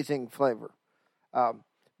an amazing flavor.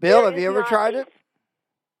 Bill, have you ever tried it?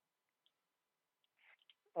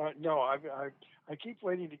 No, I keep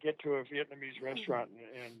waiting to get to a Vietnamese restaurant,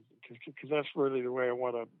 and because that's really the way I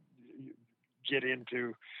want to get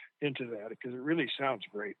into that, because it really sounds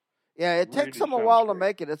great. Yeah, it takes them a while to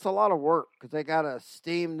make it. It's a lot of work because they got to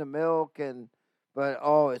steam the milk, but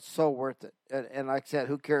it's so worth it. And like I said,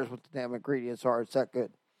 who cares what the damn ingredients are? It's that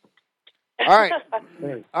good. All right.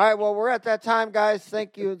 All right, well, we're at that time, guys.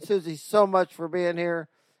 Thank you, Suzi, so much for being here.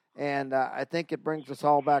 And I think it brings us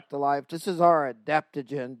all back to life. This is our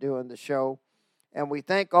adaptogen doing the show. And we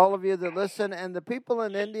thank all of you that listen. And the people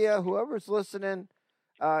in India, whoever's listening,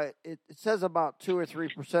 it says about 2 or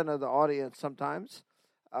 3% of the audience sometimes.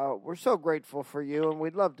 We're so grateful for you, and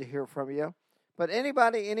we'd love to hear from you. But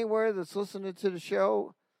anybody, anywhere that's listening to the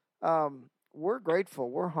show, we're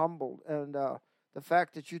grateful. We're humbled. And the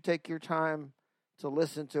fact that you take your time to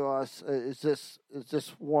listen to us is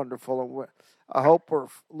just wonderful. And I hope we're a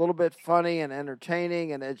little bit funny and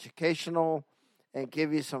entertaining and educational and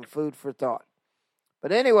give you some food for thought.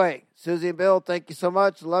 But anyway, Suzi and Bill, thank you so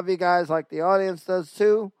much. Love you guys like the audience does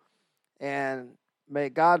too. And may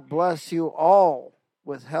God bless you all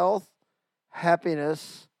with health,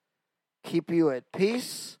 happiness, keep you at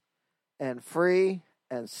peace and free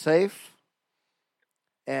and safe.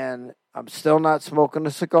 And I'm still not smoking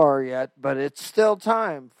a cigar yet, but it's still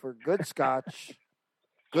time for good scotch,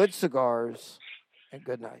 good cigars, and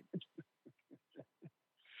good night.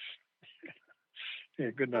 Yeah,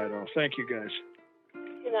 good night, all. Thank you, guys.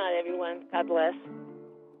 Good night, everyone. God bless.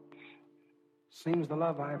 Seems the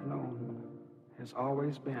love I've known has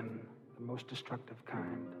always been the most destructive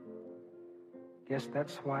kind. Guess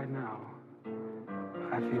that's why now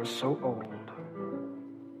I feel so old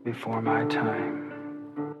before my time.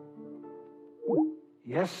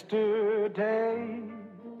 Yesterday,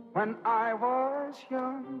 when I was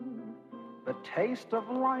young, the taste of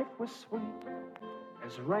life was sweet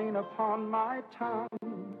as rain upon my tongue.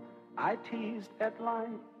 I teased at life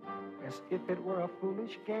as if it were a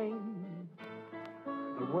foolish game.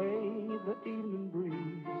 The way the evening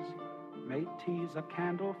breeze may tease a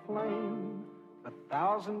candle flame. The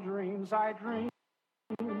thousand dreams I dreamed,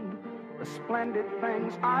 the splendid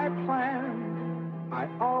things I planned, I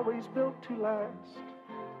always built to last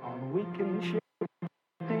on weekend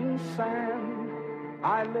shifting sand.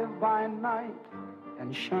 I live by night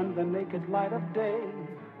and shun the naked light of day,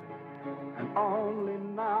 and only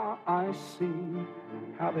now I see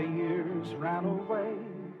how the years ran away.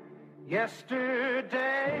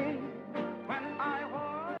 Yesterday